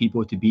causes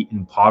people to be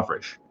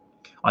impoverished.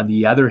 On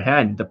the other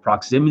hand, the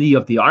proximity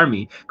of the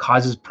army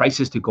causes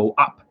prices to go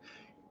up.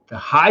 The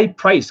high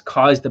price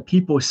caused the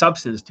people's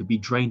substance to be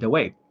drained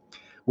away.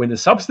 When the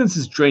substance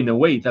is drained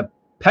away, the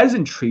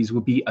peasantries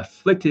will be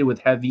afflicted with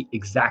heavy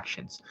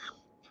exactions,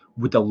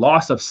 with the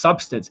loss of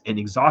substance and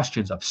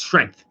exhaustions of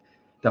strength.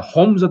 The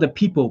homes of the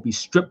people will be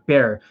stripped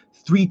bare.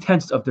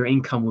 3/10 of their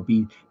income will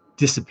be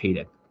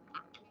dissipated.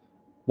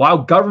 While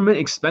government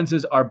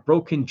expenses are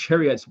broken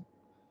chariots,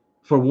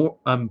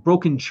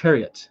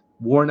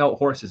 worn out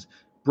horses,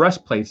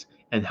 breastplates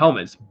and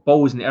helmets,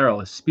 bows and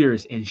arrows,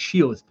 spears and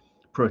shields,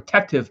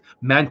 protective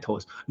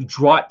mantles,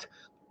 draught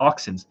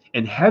oxen,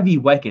 and heavy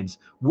wagons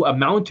will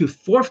amount to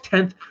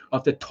 4/10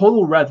 of the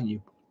total revenue.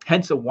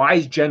 Hence, a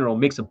wise general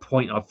makes a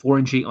point of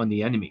foraging on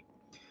the enemy.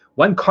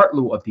 1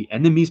 cartload of the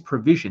enemy's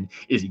provision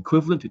is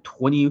equivalent to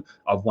 20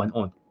 of one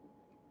own.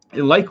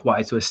 And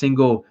likewise, to a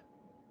single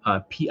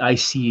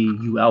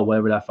PICUL,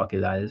 whatever that fuck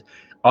that is,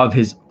 of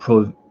his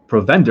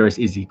provenders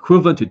is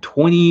equivalent to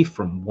 20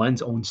 from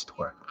one's own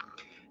store.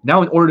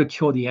 Now, in order to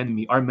kill the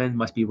enemy, our men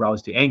must be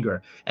roused to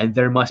anger, and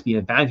there must be an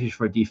advantage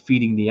for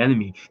defeating the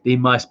enemy. They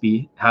must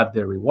have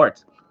their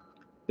rewards.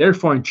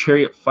 Therefore, in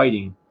chariot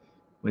fighting,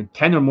 when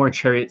 10 or more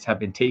chariots have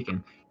been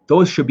taken,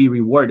 those should be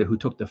rewarded who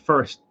took the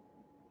first.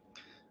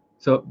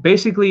 So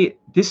basically,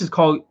 this is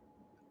called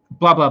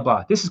blah, blah,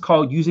 blah. This is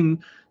called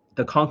using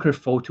the conquered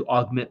foe to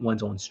augment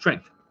one's own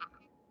strength.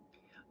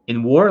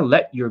 In war,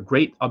 let your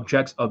great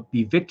objects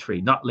be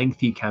victory, not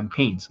lengthy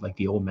campaigns, like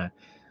the old man.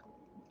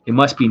 It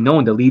must be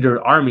known the leader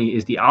of the army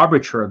is the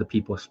arbiter of the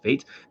people's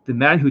fate, the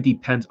man who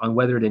depends on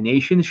whether the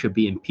nation should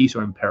be in peace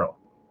or in peril.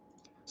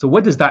 So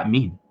what does that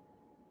mean?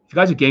 If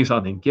you guys are getting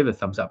something, give it a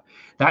thumbs up.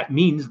 That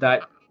means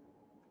that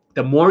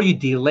the more you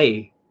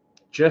delay,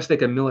 just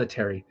like a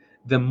military,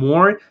 the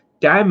more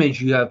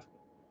damage you have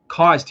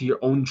caused to your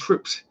own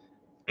troops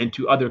and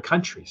to other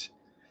countries.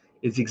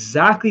 It's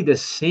exactly the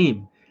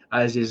same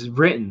as is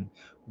written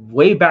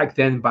way back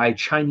then by a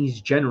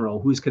Chinese general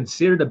who's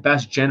considered the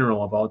best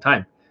general of all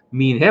time.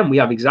 Me and him, we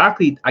have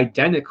exactly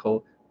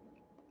identical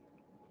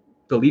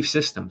belief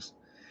systems.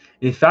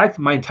 In fact,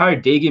 my entire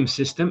day game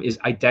system is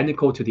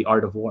identical to The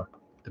Art of War,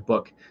 the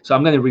book. So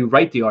I'm going to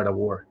rewrite The Art of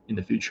War in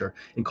the future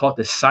and call it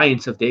The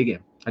Science of Day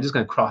Game. I'm just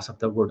going to cross up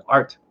the word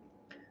art.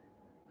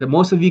 But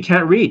most of you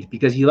can't read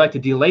because you like to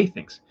delay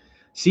things.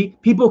 See,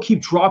 people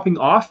keep dropping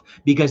off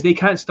because they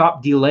can't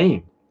stop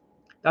delaying.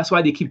 That's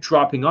why they keep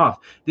dropping off.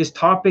 This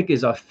topic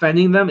is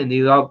offending them, and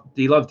they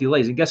love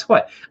delays. And guess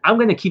what? I'm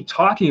going to keep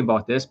talking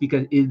about this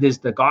because it is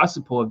the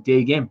gospel of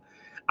day game.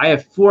 I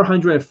have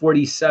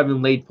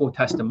 447 late poll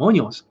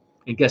testimonials.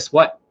 And guess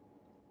what?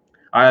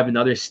 I have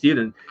another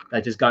student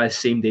that just got a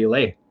same day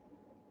lay.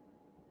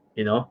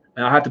 And I'll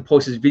have to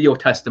post his video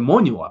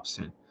testimonial up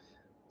soon.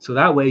 So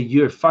that way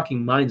your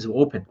fucking minds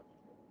will open.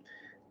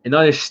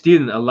 Another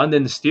student, a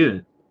London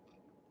student,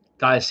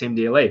 got a same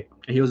day lay.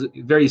 And he was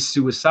very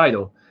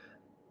suicidal.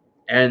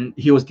 And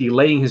he was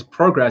delaying his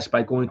progress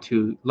by going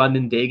to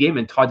London Day Game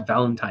and Todd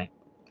Valentine.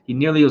 He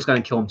nearly was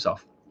going to kill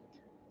himself.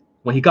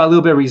 When he got a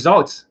little bit of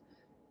results,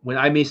 when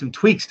I made some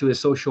tweaks to his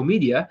social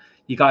media,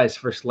 he got his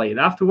first lay. And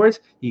afterwards,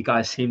 he got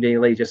his same day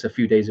lay just a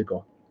few days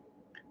ago.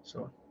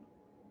 So,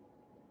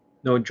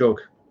 no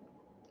joke.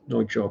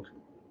 No joke.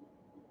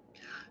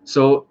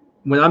 So,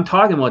 when I'm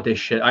talking about this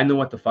shit, I know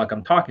what the fuck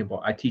I'm talking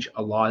about. I teach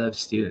a lot of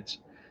students.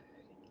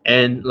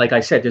 And like I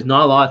said, there's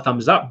not a lot of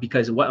thumbs up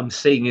because what I'm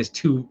saying is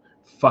too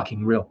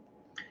fucking real.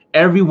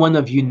 Every one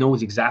of you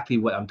knows exactly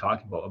what I'm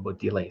talking about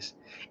delays.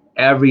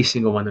 Every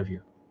single one of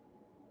you.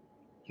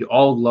 You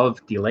all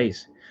love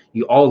delays.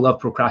 You all love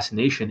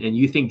procrastination, and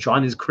you think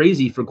John is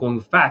crazy for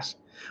going fast.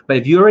 But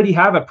if you already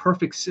have a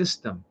perfect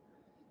system,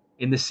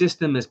 and the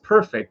system is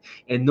perfect,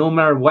 and no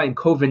matter what in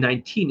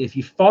COVID-19, if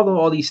you follow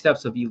all these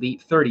steps of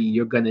Elite 30,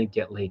 you're gonna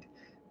get late.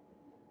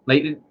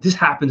 Like, this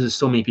happens to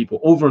so many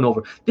people over and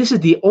over. This is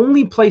the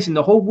only place in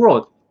the whole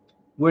world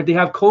where they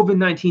have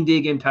COVID-19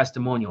 day game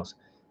testimonials.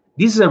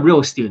 This is a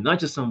real student, not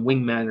just some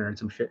wingman or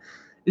some shit.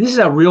 This is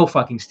a real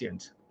fucking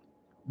student.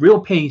 Real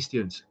paying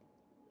students.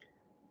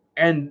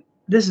 And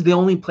this is the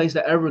only place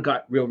that ever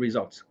got real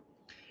results.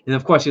 And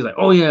of course, he's like,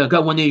 oh yeah, I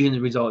got one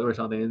Asian result or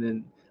something. And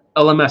then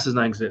LMS does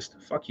not exist.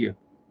 Fuck you.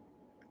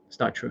 It's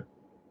not true.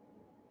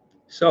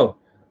 So,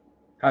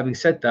 having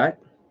said that,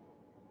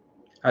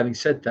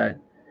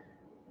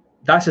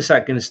 that's the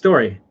second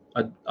story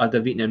of the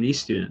Vietnamese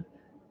student.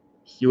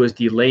 He was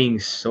delaying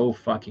so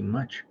fucking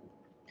much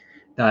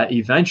that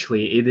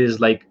eventually it is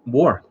like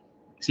war.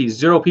 See,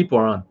 0 people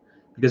are on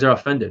because they're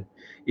offended.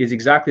 It's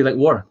exactly like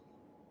war.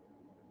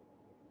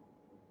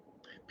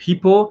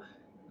 People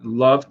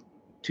love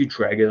to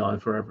drag it on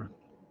forever.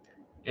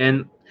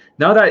 And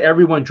now that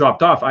everyone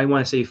dropped off, I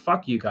want to say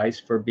fuck you guys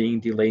for being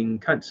delaying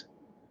cunts.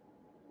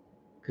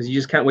 Because you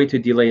just can't wait to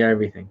delay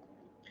everything.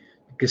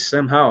 Because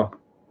somehow,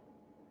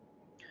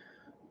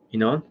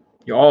 you're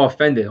all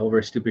offended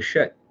over stupid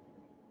shit.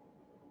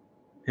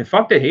 And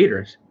fuck the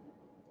haters.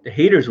 The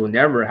haters will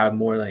never have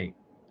more like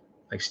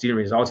student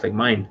results like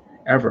mine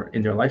ever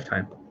in their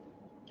lifetime.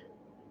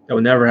 They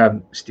will never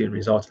have student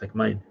results like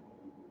mine.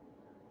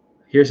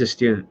 Here's a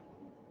student.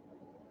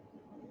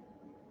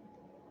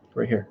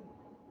 Right here.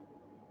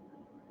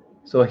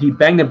 So he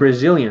banged a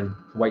Brazilian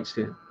white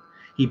student.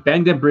 He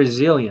banged a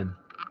Brazilian.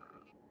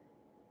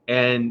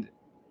 And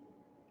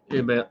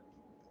I'm going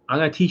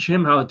to teach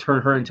him how to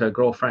turn her into a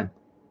girlfriend.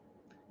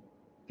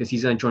 Because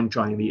he's going to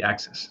join the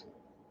Access.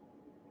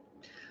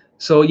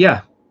 So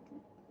yeah.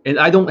 And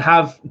I don't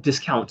have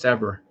discounts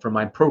ever for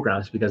my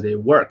programs because they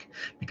work.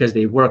 Because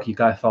they work, you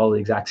got to follow the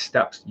exact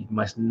steps. You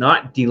must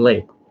not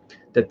delay.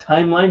 The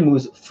timeline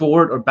moves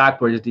forward or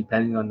backwards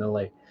depending on the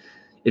delay.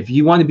 If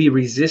you want to be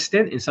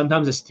resistant, and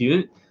sometimes a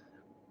student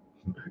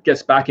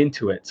gets back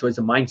into it, so it's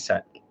a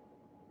mindset,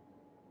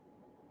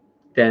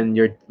 then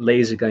your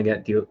lays are going to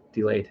get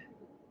delayed.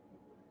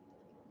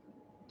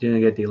 you're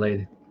gonna get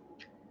delayed.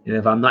 And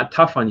if I'm not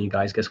tough on you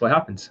guys, guess what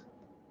happens?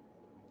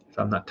 If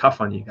I'm not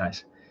tough on you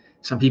guys,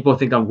 some people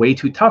think I'm way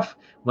too tough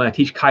when I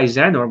teach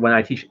Kaizen or when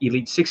I teach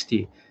Elite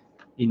 60.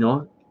 You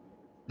know,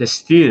 the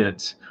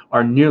students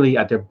are nearly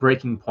at their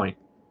breaking point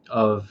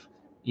of,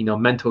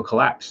 mental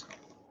collapse.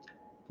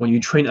 When you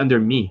train under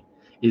me,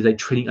 it's like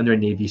training under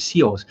Navy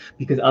SEALs,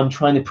 because I'm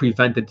trying to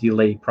prevent the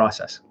delay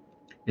process.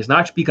 It's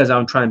not because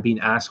I'm trying to be an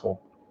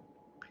asshole.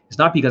 It's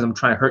not because I'm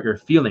trying to hurt your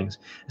feelings.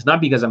 It's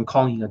not because I'm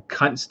calling you a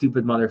cunt,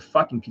 stupid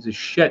motherfucking piece of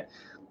shit.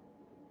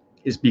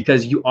 It's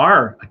because you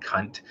are a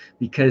cunt,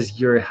 because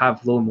you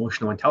have low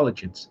emotional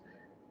intelligence.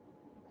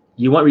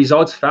 You want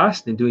results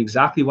fast, then do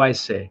exactly what I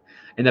say.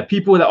 And the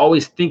people that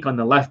always think on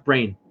the left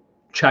brain,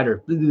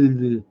 chatter, blah, blah,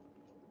 blah,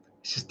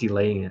 it's just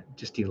delaying it,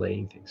 just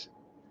delaying things.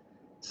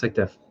 It's like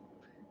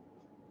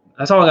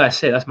that's all I gotta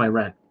say. That's my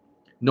rant.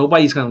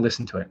 Nobody's gonna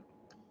listen to it.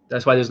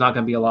 That's why there's not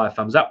gonna be a lot of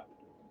thumbs up.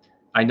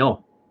 I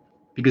know,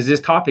 because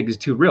this topic is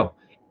too real.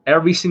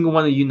 Every single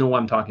one of you know what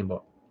I'm talking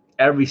about.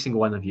 Every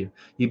single one of you.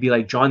 You'd be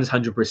like, John is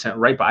 100%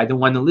 right, but I don't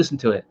want to listen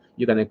to it.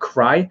 You're gonna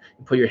cry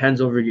and put your hands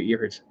over your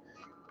ears.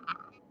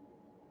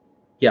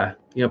 Yeah,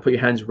 put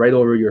your hands right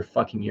over your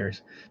fucking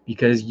ears,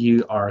 because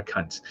you are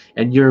cunts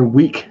and you're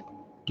weak.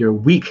 You're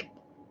weak.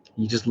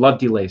 You just love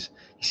delays.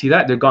 You see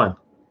that? They're gone.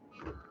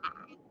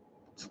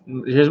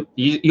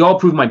 You all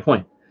prove my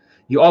point.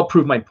 You all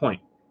prove my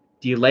point.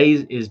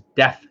 Delays is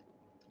death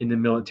in the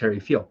military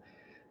field.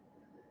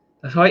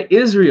 That's why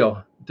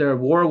Israel, their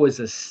war was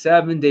a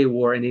 7-day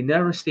war, and they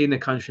never stayed in the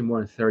country more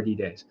than 30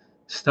 days.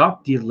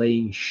 Stop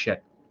delaying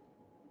shit.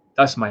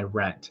 That's my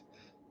rant.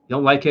 You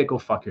don't like it? Go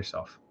fuck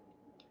yourself.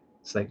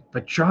 It's like,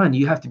 but John,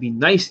 you have to be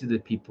nice to the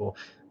people.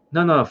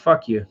 No,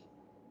 fuck you.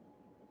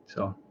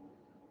 So,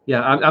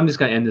 yeah, I'm just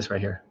going to end this right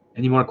here.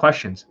 Any more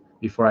questions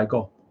before I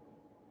go?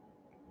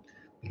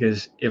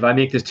 Because if I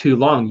make this too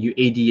long, you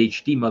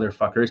ADHD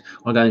motherfuckers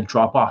are going to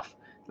drop off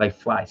like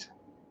flies.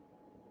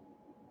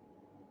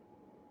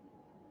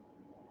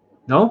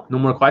 No? No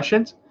more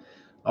questions?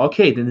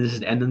 Okay, then this is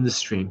the end of the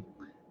stream.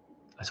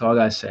 That's all I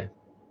got to say.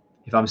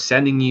 If I'm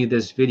sending you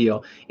this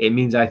video, it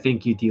means I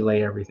think you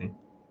delay everything.